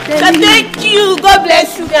 Thank you. God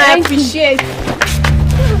bless you. I appreciate it.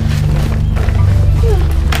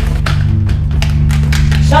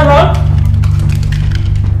 Sharon?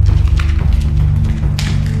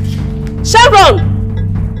 Sharon!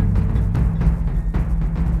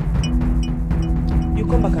 You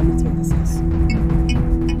come back and meet me in this house.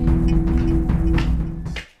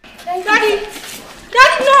 Daddy!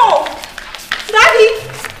 Daddy, no! Daddy!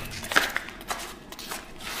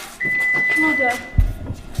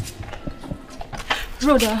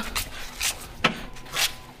 Rhoda,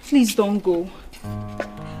 please don't go.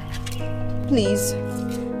 Please,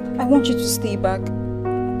 I want you to stay back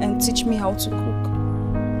and teach me how to cook.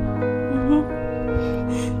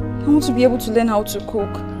 I want to be able to learn how to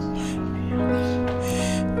cook.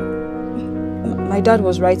 My dad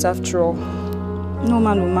was right after all. No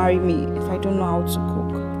man will marry me if I don't know how to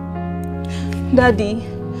cook. Daddy,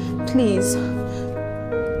 please.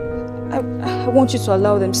 I want you to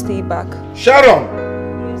allow them stay back. Sharon!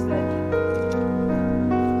 Yes, Daddy.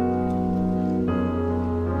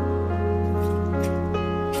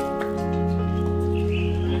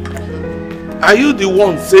 Are you the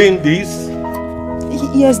one saying this?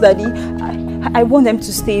 Yes, Daddy. I want them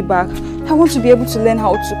to stay back. I want to be able to learn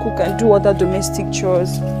how to cook and do other domestic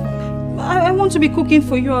chores. I want to be cooking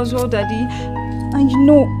for you as well, Daddy. And you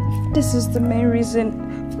know, this is the main reason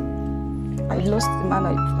I lost the man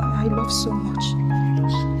I love so much.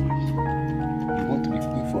 You want to be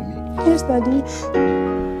cooking for me? Yes, Daddy.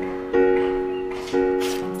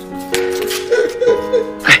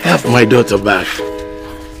 I have my daughter back.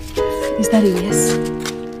 Is that a yes?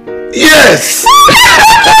 Yes!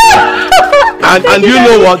 and you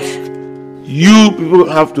know what? You people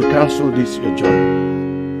have to cancel this your job.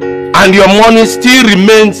 And your money still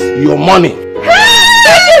remains your money.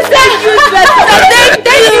 Thank you, sir.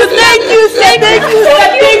 Thank you, sir.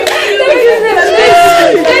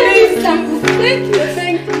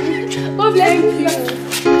 God bless you.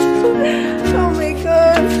 Oh my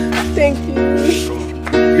God. Thank you.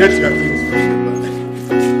 Get your things.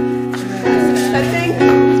 Thank you.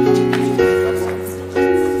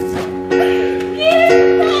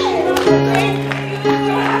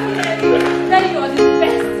 Daddy, you are the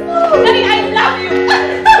best. Daddy, I love you.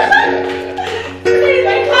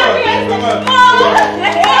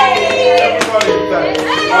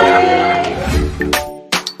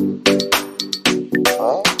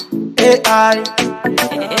 Daddy, I'm happy.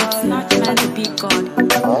 It's not meant to be God.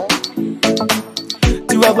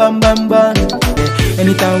 Bam bam bam.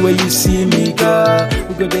 Anytime where you see me, girl,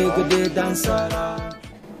 we go there dance around.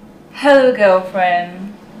 Hello,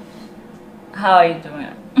 girlfriend. How are you doing?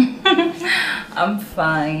 I'm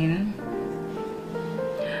fine.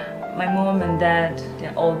 My mom and dad,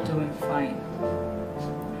 they're all doing fine.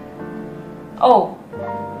 Oh,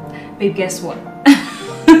 babe, guess what?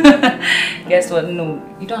 Guess what? No,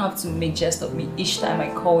 you don't have to make jest of me each time I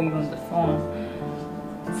call you on the phone.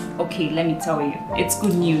 Okay, let me tell you. It's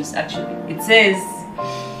good news, actually. It says,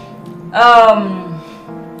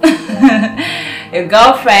 your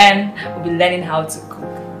girlfriend will be learning how to cook.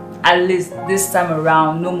 At least this time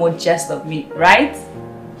around, no more jest of me, right?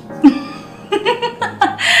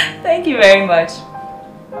 Thank you very much.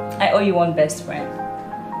 I owe you one best friend.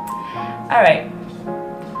 Alright.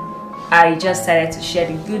 I just decided to share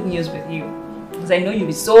the good news with you. Because I know you'll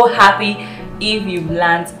be so happy if you've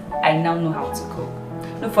learned I now know how to cook.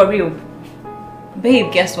 No, for real.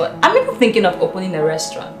 Babe, guess what? I'm even thinking of opening a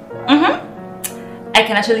restaurant. I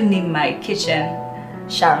can actually name my kitchen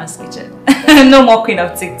Sharon's Kitchen. No more queen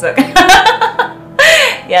of TikTok.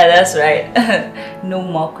 Yeah, that's right. No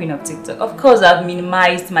more queen of TikTok. Of course, I've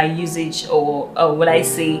minimized my usage or what I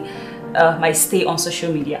say, my stay on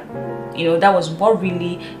social media. You know, that was what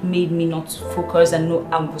really made me not focus and know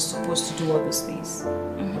I was supposed to do all those things.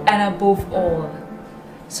 And above all,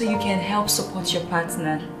 so you can help support your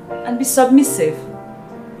partner and be submissive.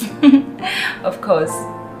 Of course,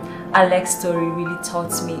 Alex's story really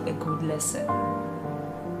taught me a good lesson.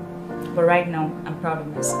 But right now, I'm proud of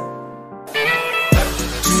myself.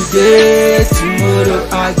 Today, tomorrow,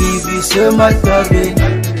 I give you so much loving.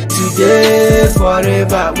 Today,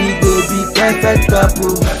 forever, we go be perfect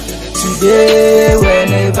couple. Today,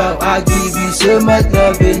 whenever, I give you so much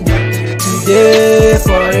loving. Today,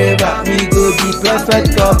 forever, we go be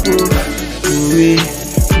perfect couple.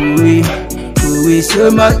 We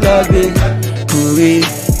so much loving.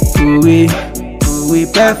 We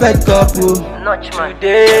perfect couple.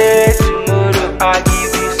 Today, tomorrow, I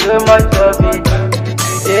give you so much loving.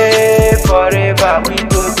 Today, forever, we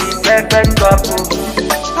go be perfect couple.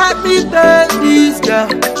 Happy birthday, girl,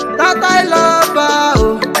 that I love her.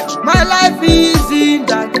 Oh, my life is in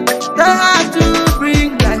that. They have to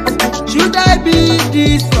bring that. Should I be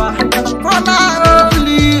this far from my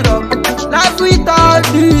only rock? Life without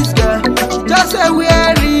this girl, just a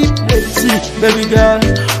weary. See, baby girl,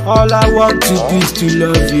 all I want to do is to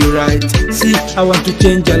love you right. See, I want to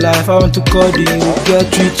change your life. I want to call you, girl,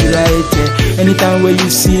 treat you right. Anytime when you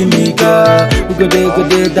see me, girl, we go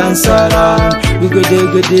there, dance around. We go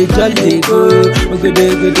there, jolly go. We go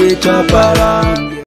there, chop around.